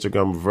utilize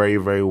Instagram very,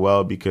 very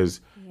well, because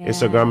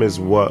Instagram is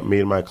what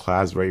made my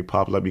class very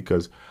popular,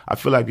 because I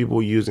feel like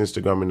people use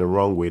Instagram in the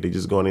wrong way. They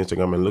just go on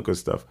Instagram and look at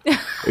stuff.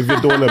 If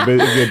you're doing a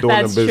business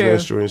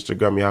through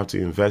Instagram, you have to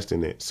invest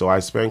in it. So I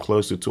spend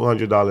close to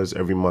 $200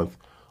 every month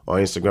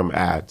on Instagram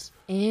ads.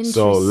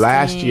 So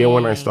last year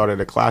when I started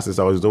the classes,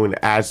 I was doing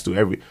ads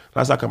to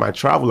that's how come I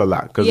travel a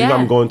lot. Because if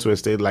I'm going to a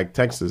state like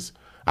Texas,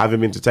 I haven't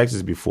been to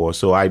Texas before.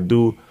 So I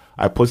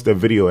post a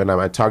video and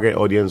my target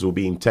audience will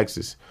be in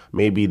Texas.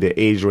 Maybe the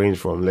age range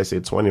from, let's say,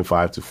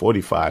 25 to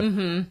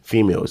 45,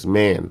 females,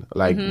 men,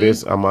 like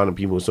this amount of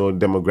people. So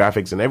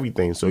demographics and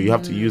everything. So you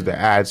have to use the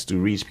ads to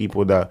reach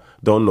people that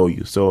don't know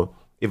you. So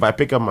if I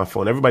pick up my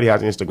phone, everybody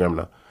has Instagram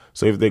now.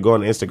 So if they go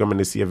on Instagram and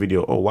they see a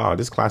video, oh, wow,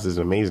 this class is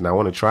amazing, I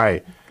want to try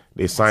it.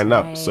 They sign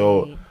up.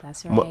 So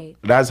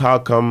that's how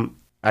come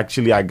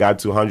actually I got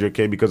to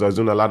 100K, because I was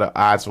doing a lot of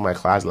ads for my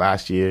class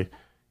last year.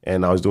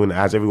 And I was doing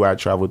ads everywhere I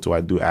traveled to. I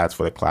do ads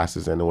for the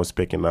classes, and it was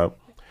picking up.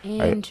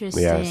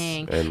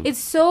 Interesting. It's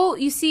so,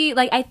 you see,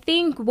 like, I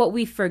think what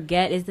we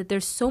forget is that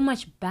there's so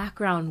much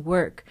background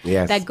work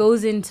that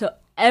goes into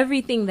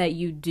everything that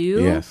you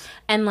do.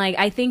 And like,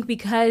 I think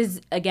because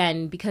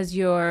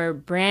your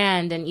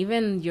brand and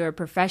even your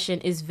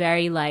profession is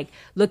very like,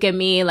 look at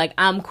me, like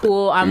I'm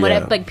cool, I'm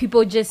whatever, like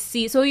people just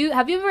see. So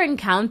have you ever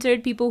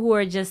encountered people who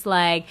are just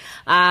like,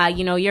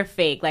 you're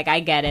fake, like I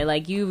get it,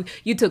 like you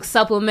took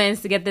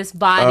supplements to get this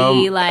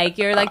body, like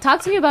you're like,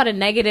 talk to me about a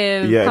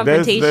negative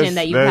confrontation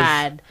that you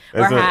had.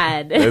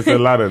 There's a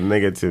lot of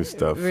negative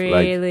stuff.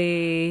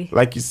 Really?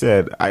 Like you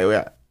said,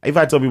 if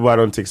I tell people I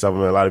don't take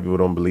supplements, a lot of people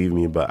don't believe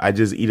me, but I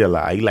just eat a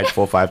lot. I eat like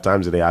 4 or 5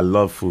 times a day. I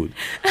love food.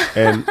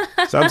 And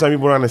sometimes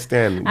people don't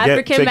understand.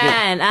 African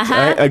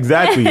man.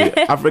 Exactly.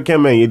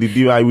 African man,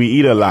 we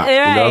eat a lot.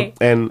 Right.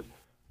 And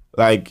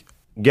like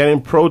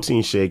getting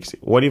protein shakes,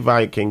 what if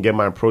I can get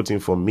my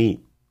protein from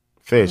meat,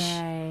 fish?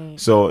 Right.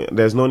 So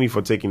there's no need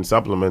for taking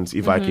supplements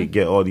if I could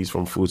get all these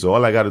from food. So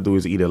all I got to do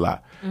is eat a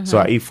lot. So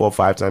I eat 4 or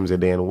 5 times a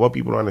day. And what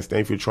people don't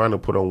understand, if you're trying to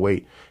put on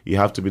weight, you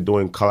have to be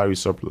doing calorie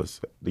surplus.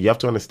 You have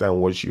to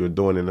understand what you're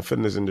doing in the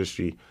fitness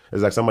industry.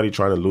 It's like somebody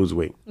trying to lose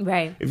weight.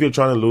 Right. If you're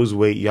trying to lose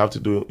weight, you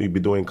be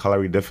doing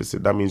calorie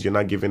deficit. That means you're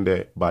not giving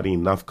the body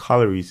enough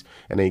calories,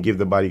 and then you give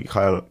the body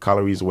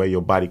calories where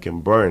your body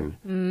can burn,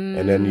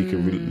 and then you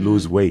can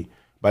lose weight.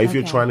 But if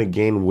you're trying to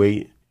gain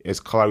weight, it's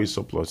calorie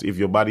surplus. If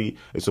your body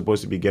is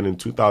supposed to be getting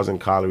 2,000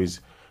 calories,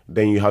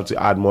 then you have to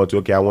add more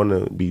to, I want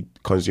to be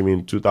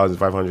consuming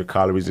 2,500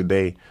 calories a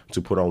day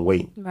to put on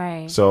weight.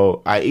 Right.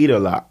 So I eat a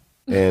lot,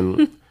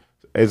 and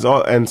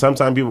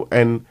sometimes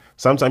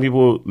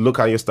people look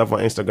at your stuff on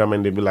Instagram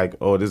and they be like,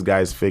 oh, this guy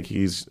is fake.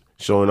 He's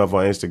showing off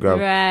on Instagram.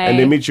 Right. And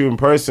they meet you in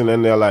person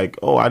and they're like,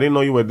 oh, I didn't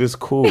know you were this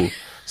cool.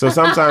 So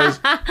sometimes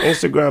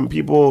Instagram,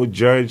 people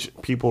judge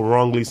people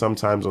wrongly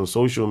sometimes on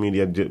social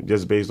media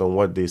just based on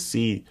what they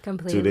see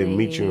till they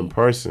meet you in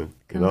person.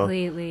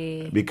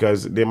 Completely.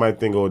 Because they might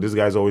think, oh, this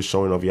guy's always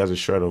showing off. He has a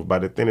shirt off.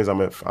 But the thing is,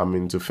 I'm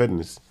into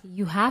fitness.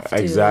 You have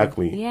to.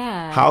 Exactly.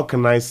 Yeah. How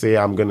can I say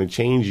I'm going to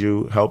change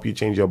you, help you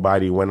change your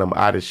body when I'm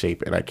out of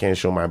shape and I can't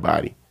show my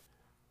body?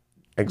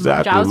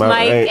 Exactly.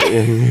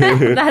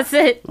 That's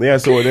it. Yeah,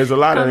 so there's a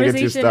lot of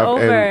negative stuff.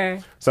 Over.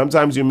 And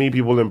sometimes you meet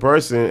people in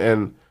person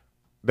and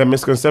the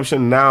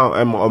misconception now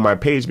I'm on my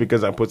page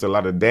because I put a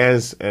lot of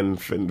dance and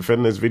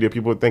fitness video.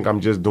 People think I'm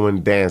just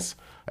doing dance.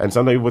 And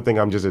sometimes people think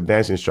I'm just a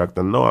dance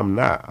instructor. No, I'm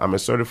not. I'm a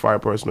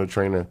certified personal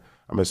trainer.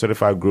 I'm a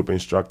certified group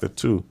instructor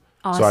too.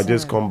 Awesome. So I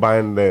just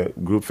combined the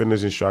group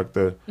fitness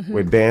instructor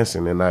with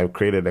dancing, and I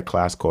created a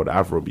class called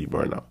Afrobeat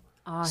Burnout.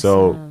 Awesome.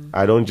 So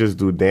I don't just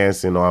do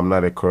dancing, or I'm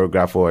not a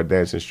choreographer or a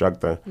dance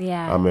instructor.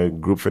 Yeah. I'm a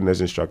group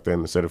fitness instructor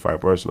and a certified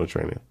personal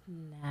trainer.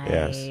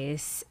 Nice.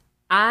 Yes.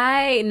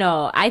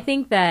 I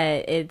think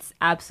that it's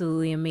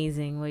absolutely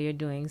amazing what you're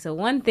doing. So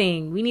one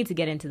thing, we need to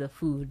get into the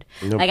food.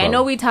 No problem. I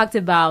know we talked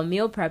about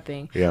meal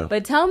prepping,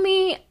 but tell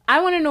me,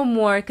 I want to know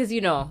more because,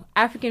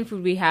 African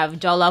food, we have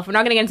jollof. We're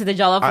not going to get into the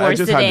jollof wars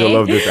today. I just had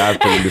jollof this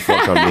afternoon before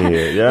coming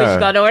here. Yeah.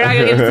 We're not going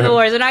to get into the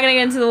wars. We're not going to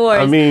get into the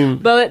wars. I mean,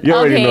 but, you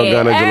already know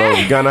Ghana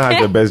jollof. Ghana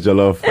has the best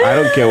jollof. I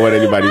don't care what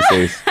anybody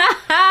says.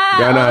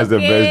 Ghana has the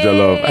best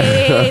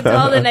jollof. To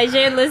all the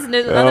Nigerian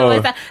listeners,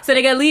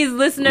 Senegalese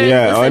listeners,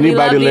 or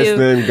anybody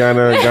listening,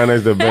 Ghana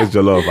is the best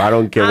jollof. I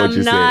don't care what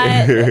you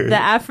say. The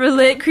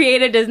Afrolit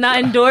creator does not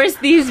endorse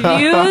these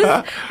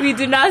views. We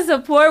do not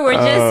support. We're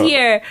just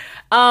here.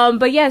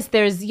 But yes,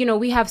 there's,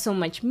 we have so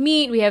much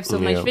meat, we have so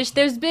much fish.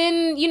 There's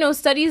been,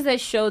 studies that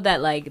show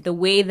that like the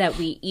way that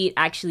we eat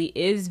actually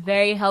is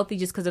very healthy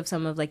just because of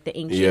some of like the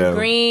ancient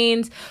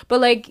grains. But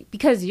like,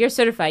 because you're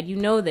certified, you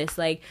know this,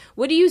 like,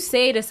 what do you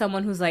say to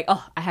someone who's like,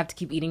 oh, I have to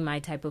keep eating my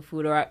type of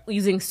food or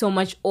using so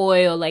much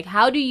oil? Like,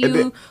 how do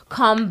you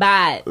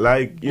combat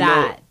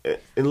that?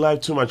 In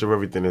life, too much of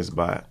everything is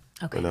bad,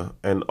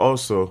 and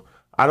also,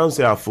 I don't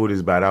say our food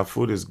is bad. Our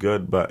food is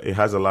good, but it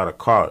has a lot of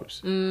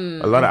carbs.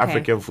 A lot of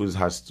African foods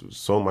has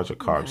so much of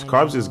carbs.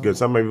 Carbs is good.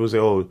 Some people say,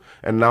 oh,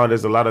 and now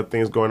there's a lot of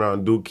things going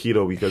on. Do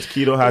keto because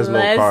keto has no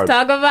carbs. Let's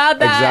talk about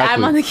that. Exactly.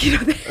 I'm on the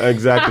keto.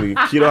 Exactly.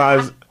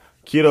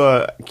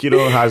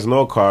 Keto has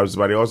no carbs,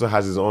 but it also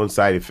has its own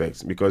side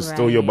effects because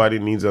still your body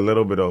needs a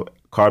little bit of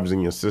carbs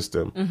in your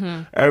system.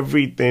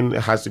 Everything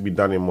has to be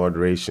done in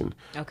moderation.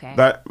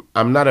 That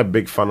I'm not a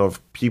big fan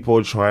of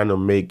people trying to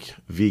make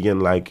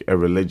vegan like a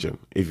religion.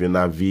 If you're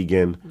not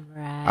vegan,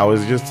 I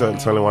was just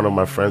telling one of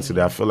my friends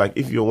today, I feel like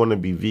if you want to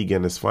be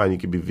vegan, it's fine. You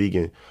can be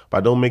vegan,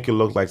 but don't make it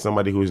look like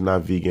somebody who is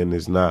not vegan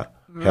is not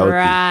healthy.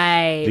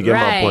 Right. Do you get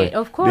my point?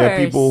 Of course. There are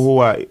people who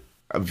are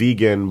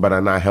vegan but are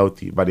not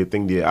healthy, but they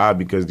think they are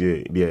because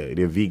they're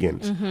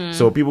vegans.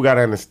 So people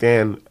gotta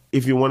understand,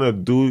 if you want to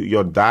do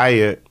your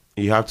diet,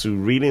 you have to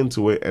read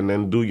into it and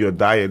then do your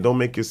diet. Don't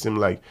make it seem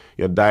like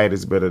your diet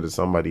is better than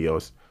somebody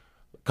else.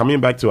 Coming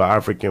back to our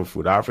African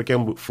food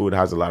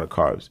has a lot of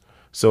carbs.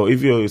 So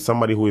if you're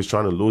somebody who is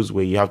trying to lose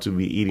weight, you have to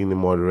be eating in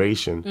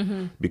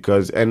moderation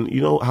because, and you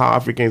know how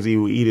Africans eat,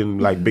 we eat in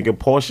like bigger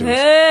portions. We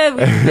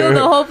fill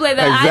the whole plate.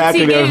 The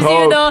auntie gives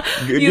you though.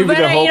 You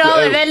better eat all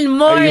of it, then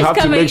more and you is have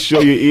coming. To make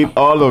sure you eat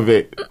all of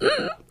it.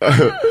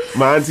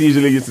 My auntie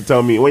usually used to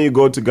tell me, when you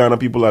go to Ghana,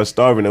 people are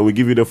starving and we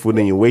give you the food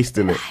and you're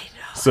wasting it.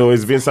 So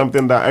it's been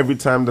something that every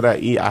time that I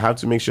eat, I have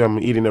to make sure I'm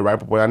eating the right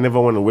proportion. I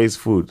never want to waste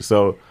food.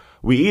 So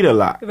we eat a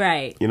lot.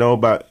 Right.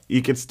 But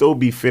you can still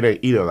be fit and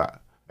eat a lot.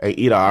 I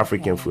eat our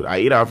African food.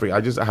 I had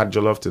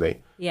jollof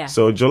today. Yeah.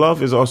 So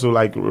jollof is also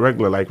like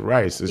regular, like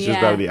rice. It's just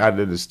that they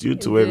added the stew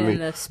to it.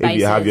 And if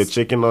you have your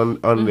chicken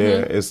on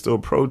there, it's still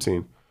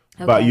protein.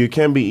 But you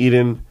can be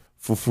eating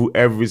fufu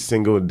every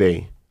single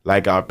day,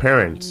 like our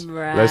parents.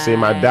 Right. Let's say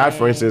my dad,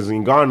 for instance,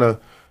 in Ghana,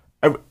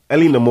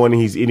 early in the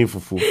morning he's eating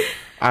fufu.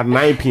 At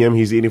 9 p.m.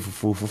 he's eating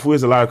fufu. Fufu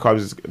is a lot of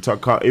carbs.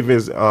 If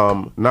it's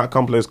not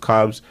complex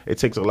carbs, it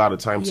takes a lot of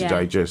time to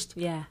digest.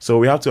 Yeah. So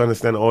we have to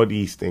understand all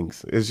these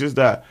things. It's just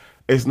that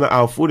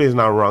our food is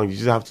not wrong. You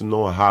just have to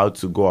know how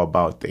to go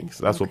about things.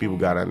 That's what people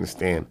gotta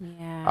understand.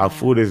 Yeah. Our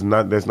food is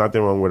not. There's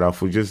nothing wrong with our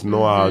food. Just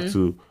know how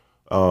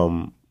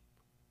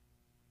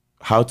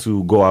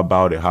to go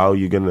about it. How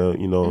you're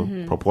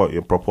gonna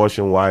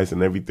proportion wise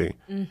and everything.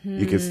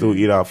 You can still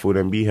eat our food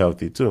and be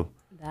healthy too.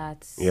 I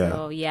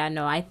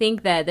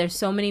think that there's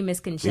so many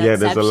misconceptions. Yeah,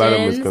 there's a lot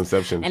of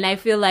misconceptions. And I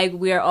feel like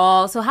we're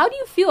all, so how do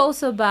you feel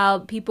also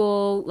about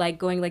people like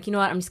going like, you know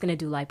what, I'm just going to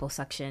do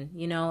liposuction,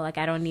 like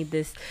I don't need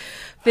this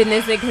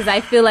fitness because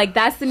I feel like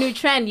that's the new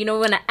trend,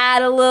 when I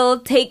add a little,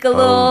 take a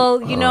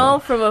little,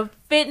 from a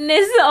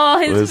fitness,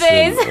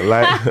 face.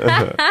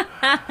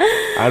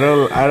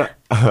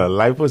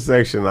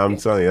 Liposuction, I'm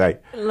telling you,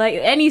 like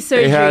any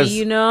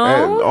surgery, and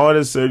all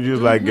the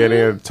surgeries, like getting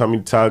a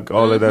tummy tuck,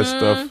 all of that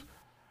stuff.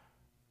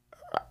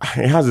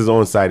 It has its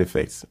own side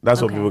effects.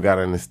 That's what people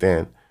gotta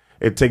understand.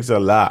 It takes a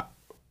lot,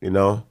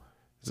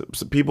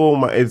 So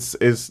people, it's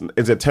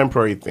a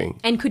temporary thing.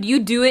 And could you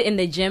do it in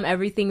the gym?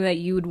 Everything that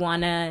you would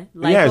want to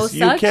lipo Yes,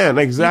 you can,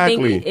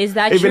 exactly. Is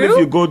that Even true? Even if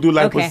you go do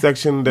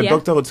liposuction, the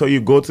doctor will tell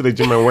you go to the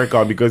gym and work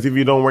out, because if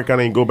you don't work out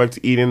and you go back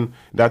to eating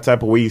that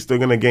type of way, you're still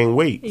gonna gain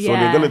weight. So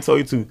they're gonna tell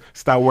you to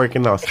start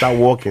working out, start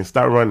walking,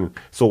 start running.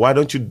 So why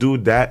don't you do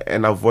that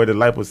and avoid the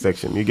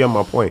liposuction? You get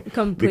my point?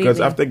 Completely.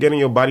 Because after getting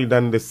your body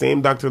done, the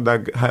same doctor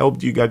that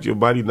helped you got your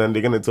body done,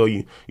 they're gonna tell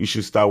you you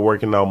should start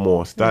working out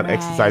more, start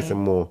exercising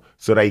more,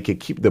 so that you can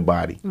keep the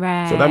body.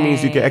 Right. So that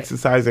means you can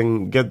exercise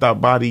and get that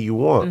body you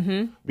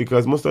want.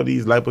 Because most of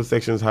these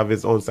liposuctions have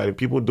its own side.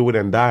 People do it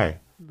and die.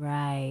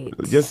 Right.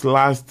 Just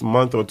last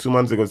month or 2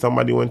 months ago,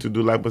 somebody went to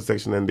do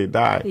liposuction and they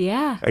died.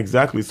 Yeah.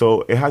 Exactly.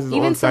 So it has its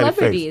own side effects.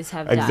 Even celebrities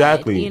have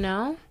exactly. died, you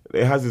know?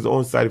 It has its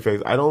own side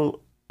effects.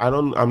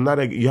 I'm not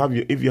a,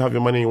 if you have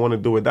your money and you want to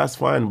do it, that's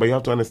fine. But you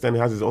have to understand it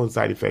has its own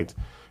side effects,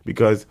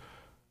 because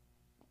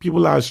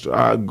people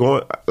are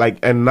going like,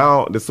 and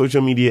now the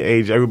social media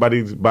age,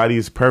 everybody's body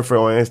is perfect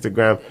on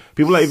Instagram.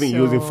 People are even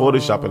using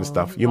Photoshop and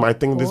stuff. You might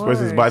think this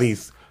person's body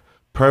is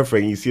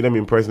perfect. You see them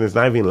in person, it's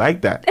not even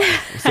like that.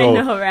 So,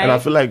 I know, right? And I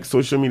feel like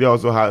social media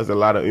also has a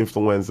lot of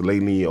influence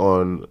lately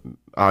on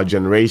our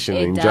generation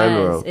in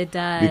general. It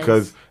does.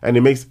 Because, and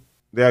it makes,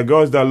 there are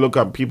girls that look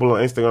at people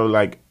on Instagram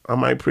like,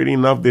 am I pretty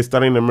enough? They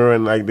stand in the mirror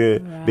and like they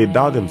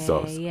doubt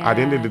themselves. Yeah. At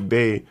the end of the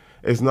day,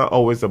 it's not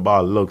always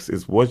about looks.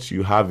 It's what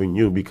you have in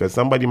you, because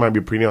somebody might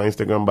be pretty on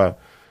Instagram, but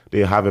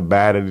they have a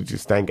bad attitude,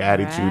 stank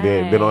attitude.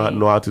 They don't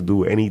know how to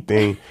do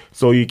anything.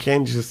 So you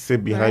can't just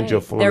sit behind your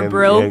phone. They're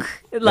broke.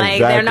 Like,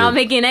 they're not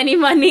making any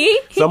money.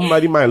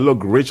 Somebody might look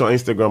rich on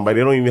Instagram, but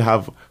they don't even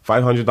have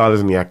 $500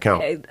 in their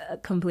account.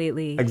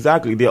 Completely.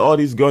 Exactly. There are all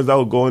these girls that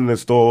will go in the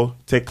store,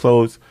 take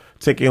clothes,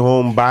 take it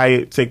home, buy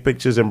it, take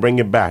pictures and bring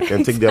it back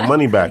and take their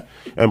money back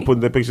and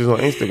put the pictures on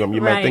Instagram. You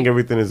might think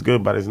everything is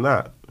good, but it's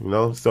not, you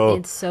know? So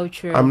it's so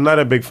true. I'm not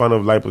a big fan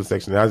of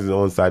liposuction. It has its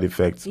own side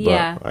effects.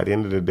 But at the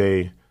end of the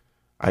day,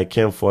 I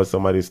can't force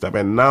somebody to stop.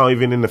 And now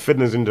even in the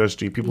fitness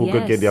industry, people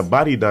could get their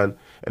body done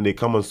and they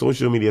come on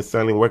social media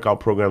selling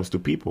workout programs to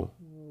people.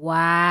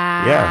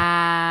 Wow.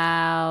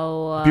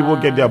 Yeah. People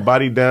get their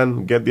body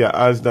done, get their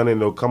ass done, and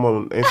they'll come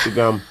on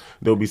Instagram.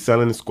 They'll be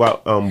selling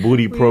squat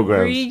booty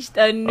programs. Reached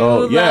a new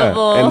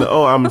level. And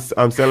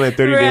I'm selling a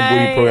 30-day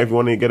booty program if you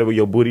want to get it with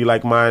your booty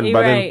like mine.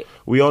 But then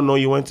we all know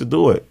you went to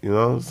do it, you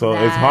know? So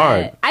it's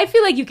hard. I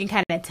feel like you can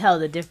kind of tell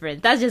the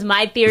difference. That's just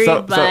my theory,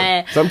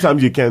 but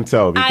sometimes you can't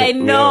tell. Because, I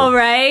know,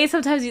 right?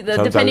 Sometimes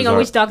depending on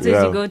which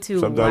doctors you go to.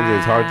 Sometimes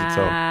it's hard to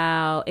tell.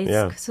 Wow.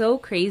 It's so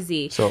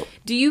crazy. So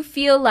do you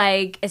feel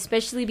like,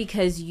 especially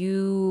because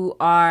you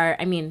are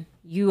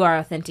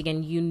authentic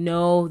and you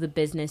know the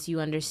business, you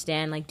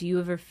understand, like, do you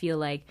ever feel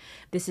like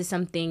this is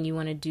something you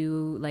want to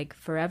do like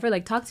forever?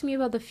 Like, talk to me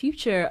about the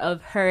future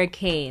of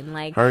Hurricane.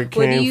 Like,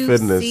 Hurricane what do you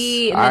Fitness.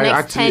 see in the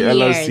next 10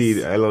 years?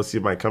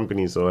 LLC my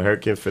company, so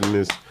Hurricane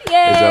Fitness is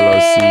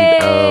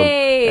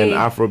LLC. And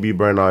Afrobeat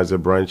Burnout is a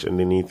branch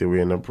underneath it.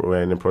 We're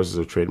in the process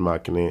of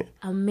trademarking it.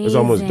 Amazing. It's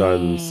almost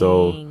done,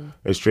 so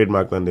it's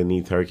trademarked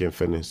underneath Hurricane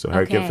Fitness. So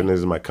Hurricane Fitness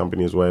is my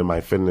company as well,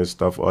 my fitness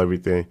stuff,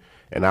 everything.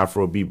 And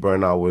Afrobeat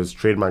Burnout was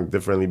trademarked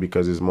differently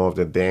because it's more of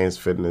the dance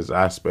fitness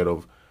aspect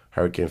of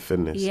Hurricane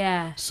Fitness.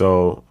 Yeah.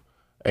 So,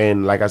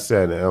 and like I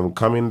said,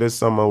 coming this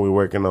summer, we're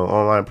working on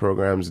online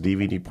programs,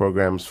 DVD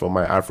programs for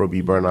my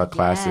Afrobeat Burnout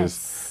classes,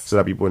 so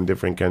that people in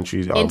different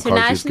countries,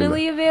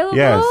 internationally available.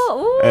 Yes.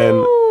 Ooh.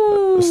 And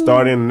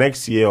starting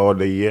next year or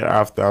the year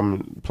after,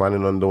 I'm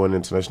planning on doing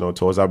international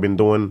tours. I've been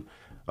doing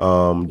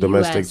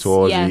domestic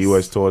tours, the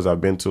US tours.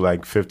 I've been to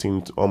like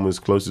 15,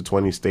 almost close to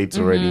 20 states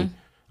already.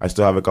 I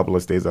still have a couple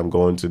of states I'm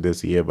going to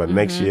this year, but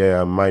next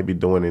year I might be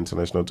doing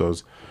international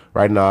tours.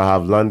 Right now I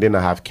have London, I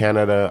have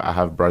Canada, I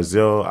have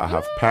Brazil, I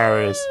have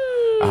Paris.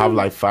 I have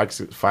like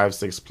five,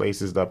 six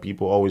places that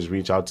people always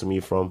reach out to me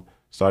from.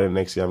 Starting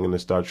next year, I'm going to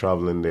start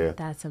traveling there.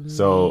 That's amazing.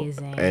 So,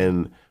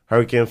 and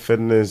Hurricane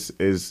Fitness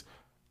is,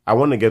 I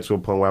want to get to a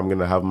point where I'm going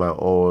to have my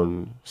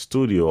own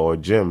studio or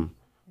gym.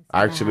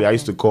 Actually, I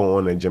used to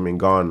co-own a gym in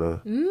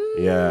Ghana.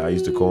 Yeah, I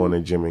used to co-own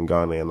a gym in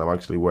Ghana, and I'm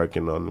actually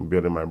working on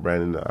building my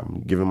brand. And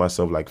I'm giving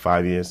myself like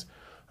 5 years.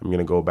 I'm going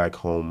to go back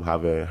home,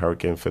 have a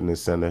Hurricane Fitness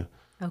Center,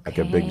 like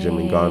a big gym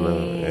in Ghana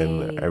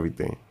and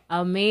everything.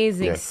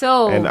 Amazing. Yeah.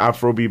 So, and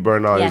Afrobeat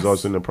Burnout is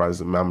also in the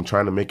process. I'm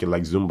trying to make it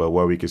like Zumba,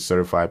 where we could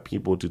certify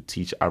people to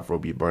teach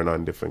Afrobeat Burnout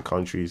in different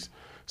countries.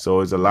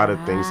 So it's a lot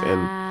of things.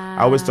 And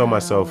I always tell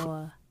myself,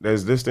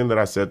 there's this thing that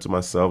I said to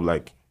myself,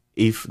 like,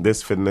 if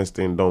this fitness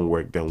thing don't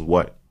work, then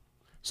what?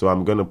 So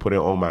I'm going to put it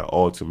on my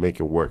all to make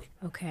it work.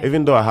 Okay.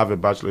 Even though I have a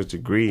bachelor's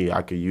degree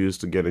I could use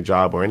to get a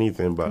job or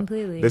anything, but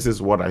this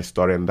is what I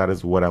started and that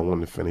is what I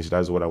want to finish.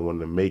 That's what I want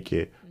to make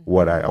it.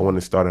 What I want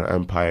to start an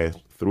empire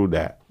through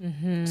that.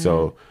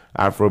 So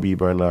Afrobeat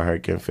Burnout,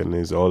 Hurricane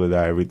Fitness, all of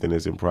that, everything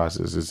is in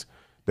process.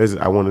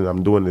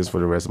 I'm doing this for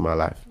the rest of my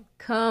life.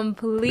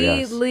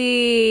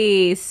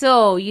 Completely. Yes.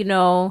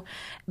 So,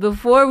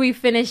 before we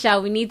finish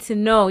out, we need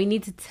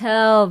to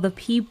tell the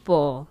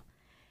people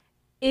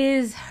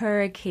Is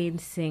Hurricane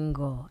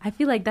single? I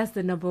feel like that's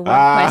the number one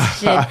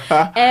question.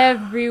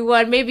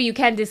 Everyone, maybe you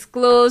can't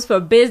disclose for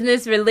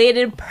business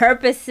related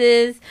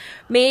purposes.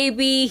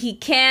 Maybe he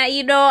can't,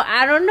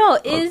 I don't know.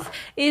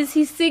 Is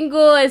he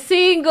single and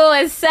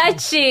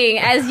searching,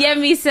 as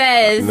Yemi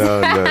says?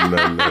 No.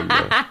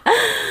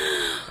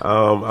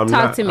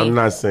 Talk to me. I'm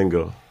not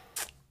single.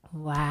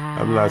 Wow.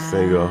 I'm not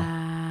single.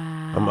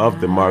 I'm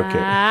off the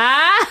market.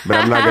 But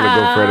I'm not gonna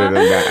go further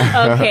than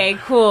that. Okay,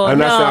 cool.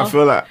 I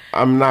feel like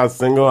I'm not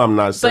single. I'm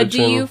not searching. But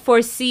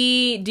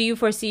do you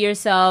foresee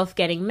yourself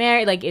getting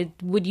married? Like,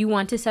 would you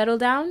want to settle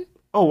down?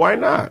 Oh, why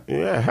not?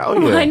 Yeah,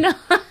 hell yeah. Why not?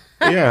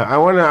 Yeah, I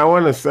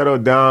wanna settle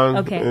down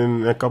Okay.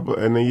 in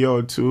a year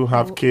or two,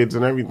 have kids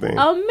and everything.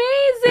 Amazing!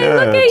 Yeah,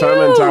 Look at time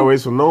you. and time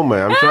waits for no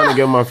man. I'm trying to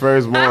get my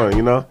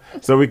firstborn,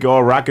 so we can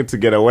all rock it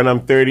together. When I'm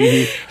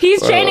 30,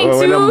 he's training too.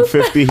 When I'm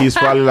 50, he's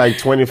probably like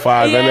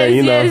 25, Yes,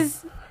 and then yes.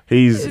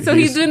 He's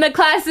doing the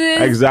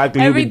classes.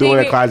 Exactly, he'll be doing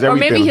the classes. Or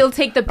Everything. maybe he'll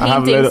take the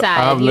painting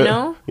side.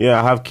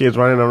 Yeah, I have kids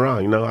running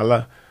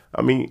around.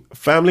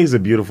 Family is a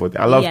beautiful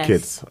thing. I love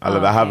kids. I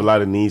have a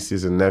lot of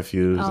nieces and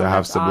nephews. I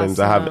have siblings.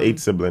 Awesome. I have 8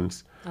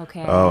 siblings.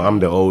 Okay. I'm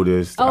the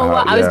oldest.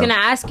 I was gonna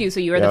ask you. So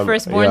you were the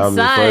firstborn I'm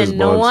the son. firstborn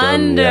No son,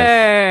 wonder.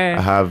 yes.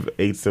 I have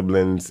 8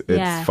 siblings.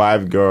 It's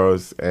 5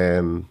 girls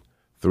and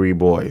 3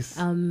 boys.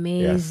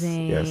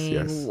 Amazing.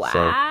 Yes.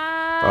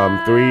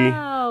 Wow.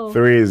 So,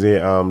 3 is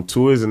here.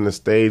 2 is in the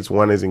States.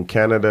 1 is in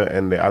Canada,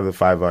 and the other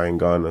 5 are in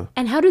Ghana.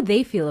 And how do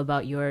they feel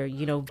about your,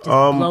 just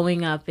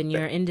blowing up in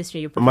your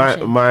industry, your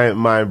profession?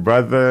 My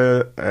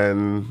brother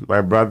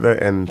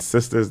and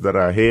sisters that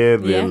are here,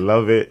 they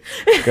love it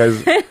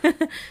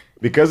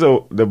because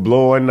of the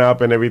blowing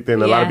up and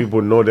everything. A lot of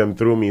people know them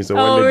through me. So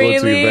when they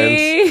go to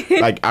events,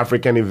 like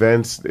African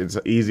events, it's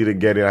easy to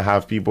get in. I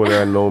have people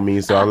that know me,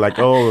 so I'm like,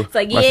 my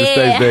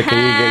sister is there.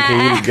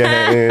 Can you get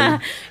her in?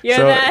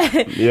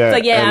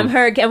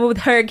 I'm with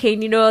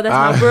Hurricane. That's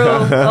my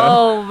bro.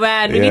 Oh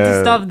man, we need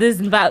to stop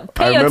this.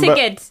 Pay your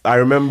ticket. I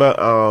remember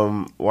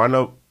one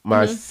of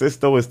my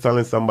sister was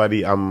telling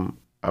somebody I'm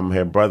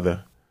her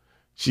brother.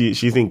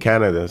 She's in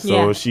Canada,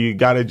 so she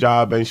got a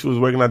job and she was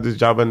working at this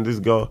job, and this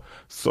girl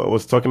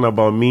was talking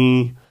about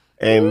me,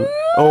 and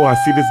I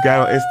see this guy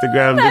on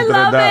Instagram,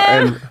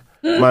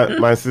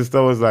 and my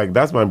sister was like,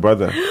 that's my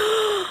brother,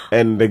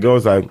 and the girl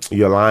was like,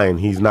 you're lying,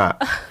 he's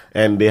not,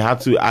 and they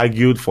had to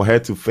argue for her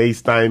to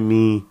FaceTime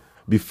me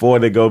before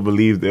the girl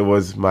believed it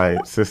was my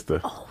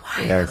sister. Oh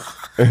my God.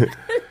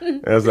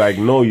 I was like,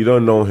 no, you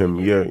don't know him.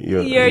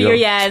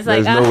 It's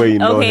like, no way you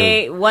know him.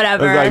 Okay,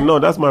 whatever. I was like, no,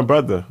 that's my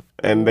brother.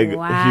 And he's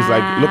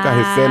like, look at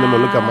his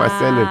sentiment, look at my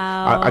sentiment.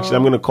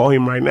 I'm going to call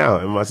him right now.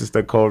 And my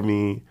sister called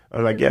me. I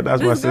was like, yeah,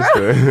 that's my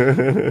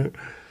sister.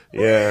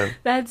 Yeah.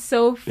 That's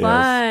so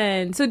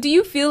fun. Yes. So do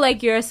you feel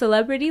like you're a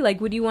celebrity? Like,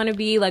 would you want to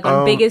be like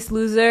on Biggest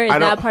Loser? Is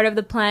that part of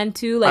the plan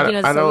too? Like,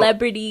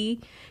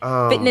 celebrity,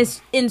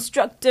 fitness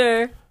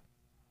instructor?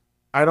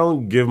 I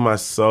don't give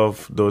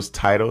myself those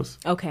titles.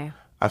 Okay.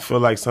 I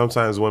feel like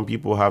sometimes when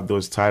people have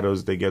those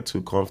titles, they get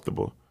too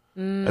comfortable.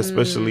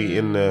 Especially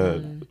in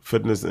the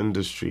fitness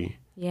industry.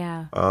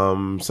 Yeah.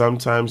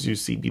 Sometimes you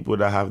see people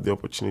that have the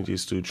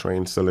opportunities to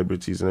train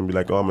celebrities and then be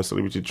like, I'm a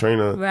celebrity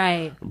trainer.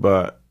 Right.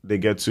 But they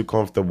get too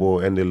comfortable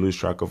and they lose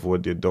track of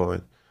what they're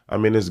doing. I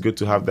mean, it's good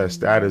to have that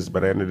status,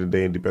 but at the end of the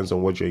day, it depends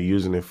on what you're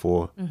using it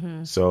for.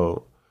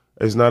 So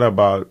it's not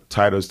about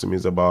titles to me.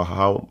 It's about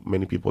how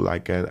many people I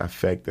can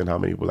affect and how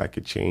many people I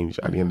can change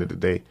at the end of the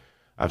day.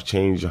 I've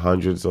changed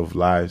hundreds of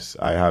lives.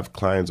 I have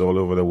clients all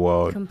over the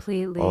world.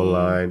 Completely.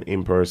 Online,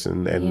 in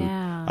person. And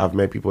I've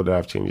met people that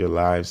have changed their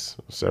lives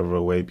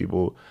several ways.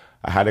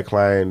 I had a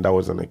client that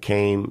was on a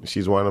cane.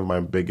 She's one of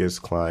my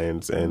biggest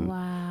clients and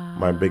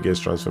my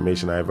biggest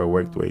transformation I ever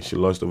worked with. She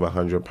lost over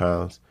 100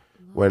 pounds.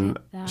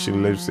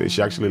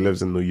 She actually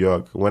lives in New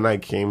York. When I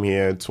came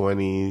here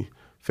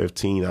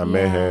 2015, I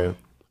met her.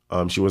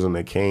 She was on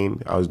a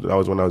cane. That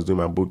was when I was doing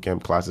my boot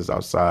camp classes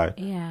outside.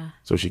 Yeah.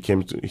 So she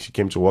came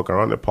to walk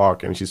around the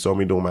park, and she saw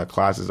me doing my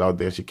classes out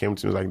there. She came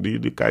to me like, "Do you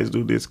guys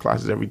do these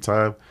classes every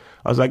time?"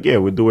 I was like, "Yeah,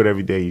 we do it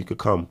every day. You could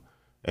come."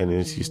 And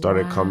then she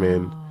started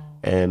coming.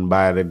 And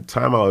by the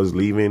time I was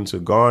leaving to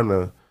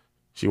Ghana,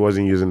 she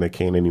wasn't using the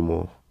cane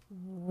anymore.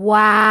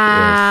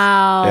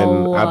 Wow. Yes.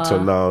 And up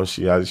till now,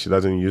 she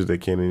doesn't use the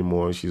cane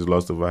anymore. She's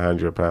lost over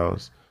 100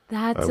 pounds.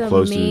 That's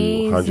close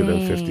amazing. to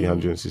 150,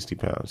 160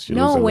 pounds.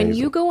 When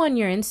you go on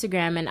your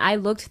Instagram, and I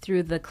looked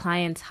through the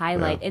client's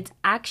highlight, it's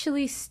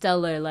actually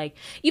stellar. Like,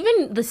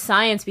 even the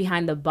science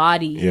behind the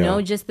body, you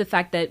know, just the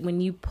fact that when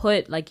you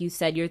put, like you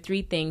said, your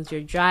 3 things, your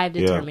drive,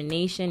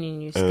 determination,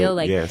 and your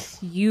skill,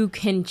 you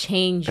can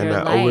change your life.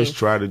 And I always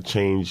try to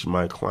change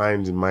my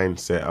client's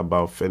mindset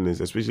about fitness,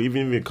 especially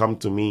even if you come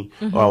to me,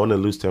 I want to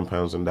lose 10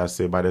 pounds, and that's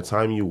it. By the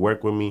time you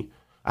work with me,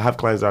 I have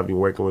clients that I've been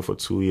working with for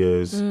 2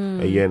 years,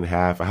 a year and a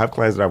half. I have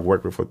clients that I've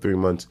worked with for 3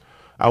 months.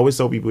 I always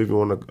tell people, if you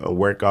want to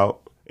work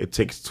out, it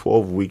takes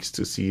 12 weeks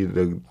to see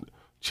the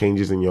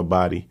changes in your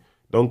body.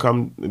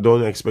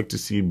 Don't expect to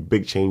see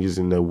big changes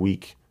in a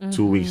week,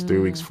 2 weeks, 3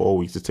 weeks, 4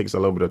 weeks. It takes a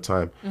little bit of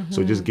time.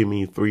 So just give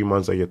me 3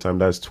 months of your time.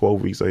 That's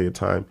 12 weeks of your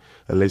time,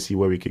 and let's see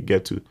where we could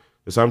get to.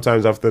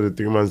 Sometimes after the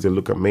 3 months, they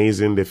look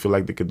amazing. They feel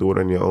like they could do it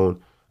on their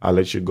own. I'll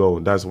let you go.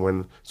 That's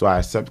when. So I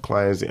accept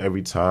clients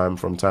every time,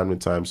 from time to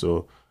time.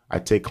 So I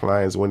take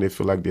clients when they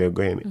feel like they're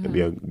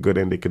good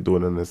and they could do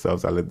it on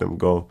themselves. I let them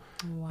go,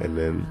 and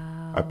then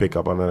I pick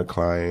up another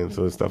client,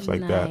 so stuff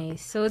like that.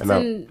 So it's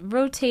a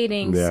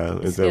rotating skill.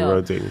 Yeah, it's a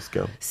rotating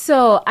skill.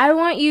 So I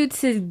want you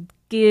to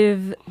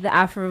give the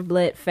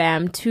AfroBlit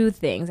fam 2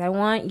 things. I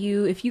want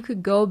you, if you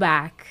could go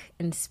back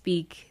and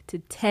speak to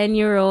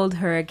 10-year-old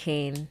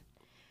Hurricane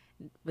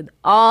with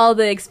all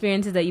the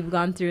experiences that you've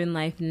gone through in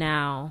life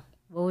now,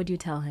 what would you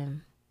tell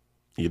him?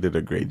 You did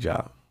a great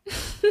job.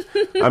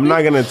 I'm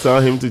not going to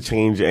tell him to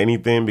change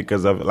anything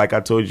because like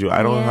I told you,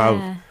 I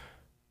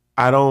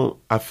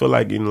feel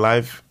like in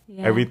life,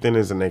 everything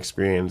is an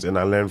experience, and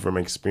I learn from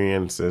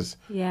experiences.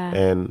 Yeah.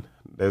 And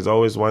there's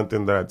always one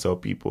thing that I tell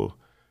people,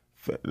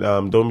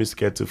 don't be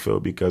scared to fail,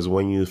 because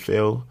when you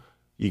fail,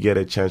 you get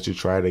a chance to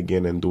try it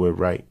again and do it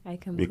right. I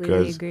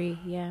completely agree.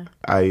 Yeah.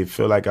 I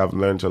feel like I've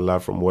learned a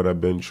lot from what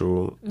I've been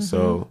through.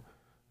 So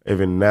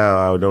even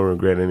now, I don't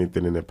regret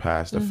anything in the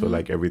past. I feel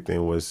like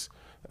everything was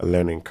a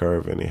learning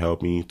curve, and it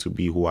helped me to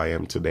be who I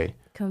am today.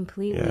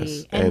 Completely.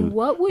 Yes. And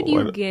what would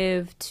you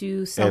give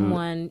to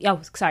someone?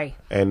 Sorry.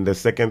 And the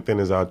second thing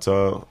is, I'll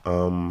tell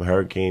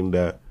Hurricane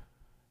that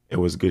it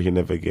was good he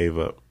never gave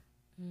up.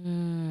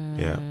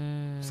 Yeah.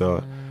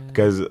 So,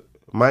 because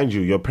mind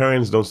you, your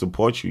parents don't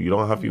support you. You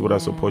don't have people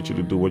that support you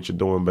to do what you're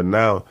doing. But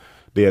now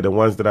they are the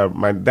ones that are.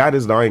 My dad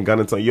is now in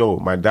Ghana.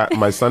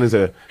 My son is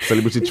a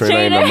celebrity trainer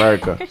in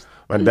America.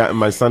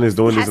 My son is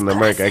doing this in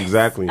America.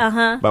 Exactly.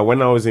 But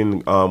when I was in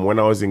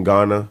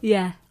Ghana,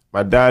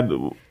 my dad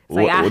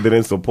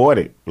didn't support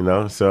it,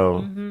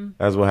 so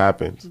that's what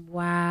happened.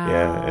 Wow.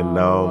 Yeah, and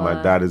now my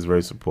dad is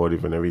very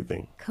supportive and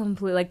everything.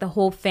 Completely, like the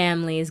whole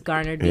family is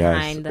garnered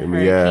behind the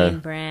Hurricane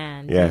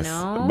brand. Yes,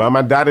 but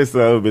my dad is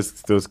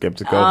still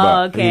skeptical.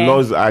 But he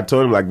knows. I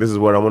told him, like, this is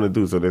what I want to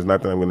do, so there's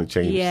nothing I'm going to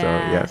change. Yeah. So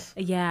yes.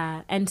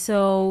 Yeah, and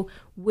so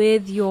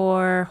with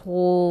your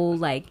whole,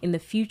 like, in the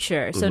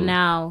future, so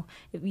now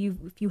if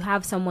you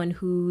have someone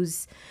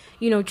who's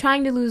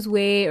trying to lose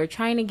weight or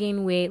trying to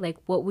gain weight, like,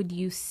 what would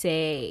you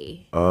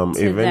say to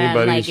if them?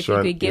 anybody's Like, if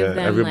you could give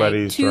them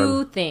like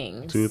two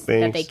things that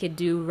they things could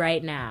do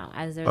right now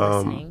as they're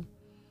listening.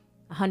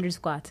 100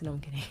 squats. No, I'm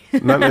kidding.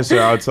 Not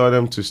necessarily. I'll tell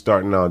them to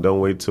start now. Don't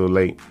wait till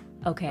late.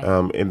 Okay.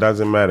 It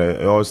doesn't matter.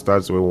 It all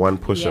starts with one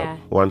push-up,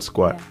 one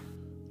squat.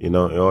 It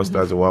all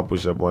starts with one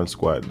push-up, one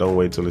squat. Don't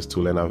wait till it's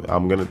too late.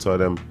 I'm going to tell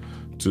them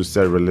to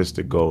set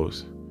realistic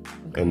goals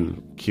and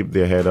keep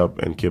their head up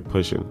and keep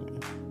pushing.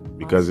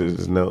 Because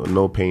it's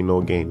no pain,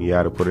 no gain. You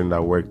got to put in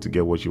that work to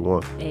get what you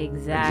want.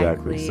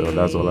 Exactly. So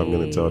that's all I'm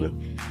going to tell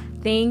them.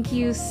 Thank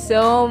you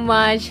so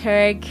much,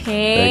 Hurricane.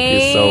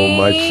 Thank you so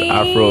much,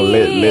 Afro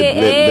Lit.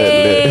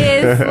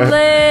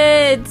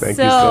 Thank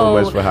you so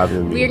much for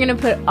having me. We're going to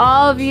put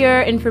all of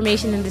your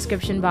information in the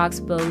description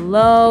box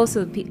below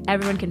so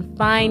everyone can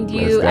find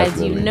you. Yes,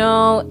 as you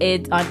know,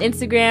 it's on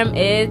Instagram.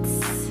 It's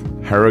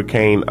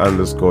Hurricane_GH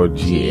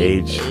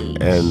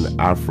and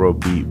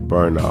Afrobeat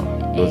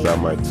Burnout. Those are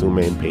my 2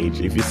 main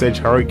pages. If you search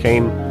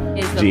Hurricane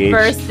is the GH,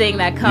 first thing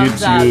that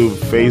comes up. YouTube,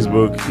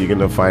 Facebook, you're going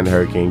to find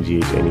Hurricane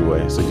GH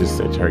anywhere. So just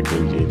search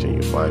Hurricane GH and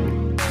you'll find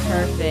me.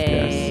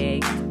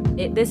 Perfect.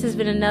 Yes. This has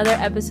been another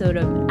episode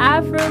of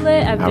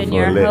AfroLit. I've been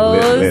your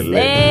host.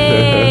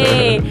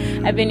 Hey!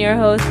 I've been your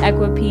host,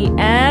 Equa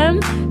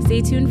PM.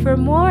 Stay tuned for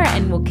more,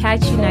 and we'll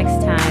catch you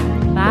next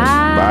time. Bye.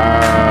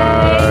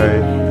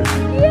 Bye.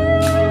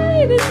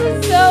 Yay! This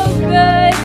was so good.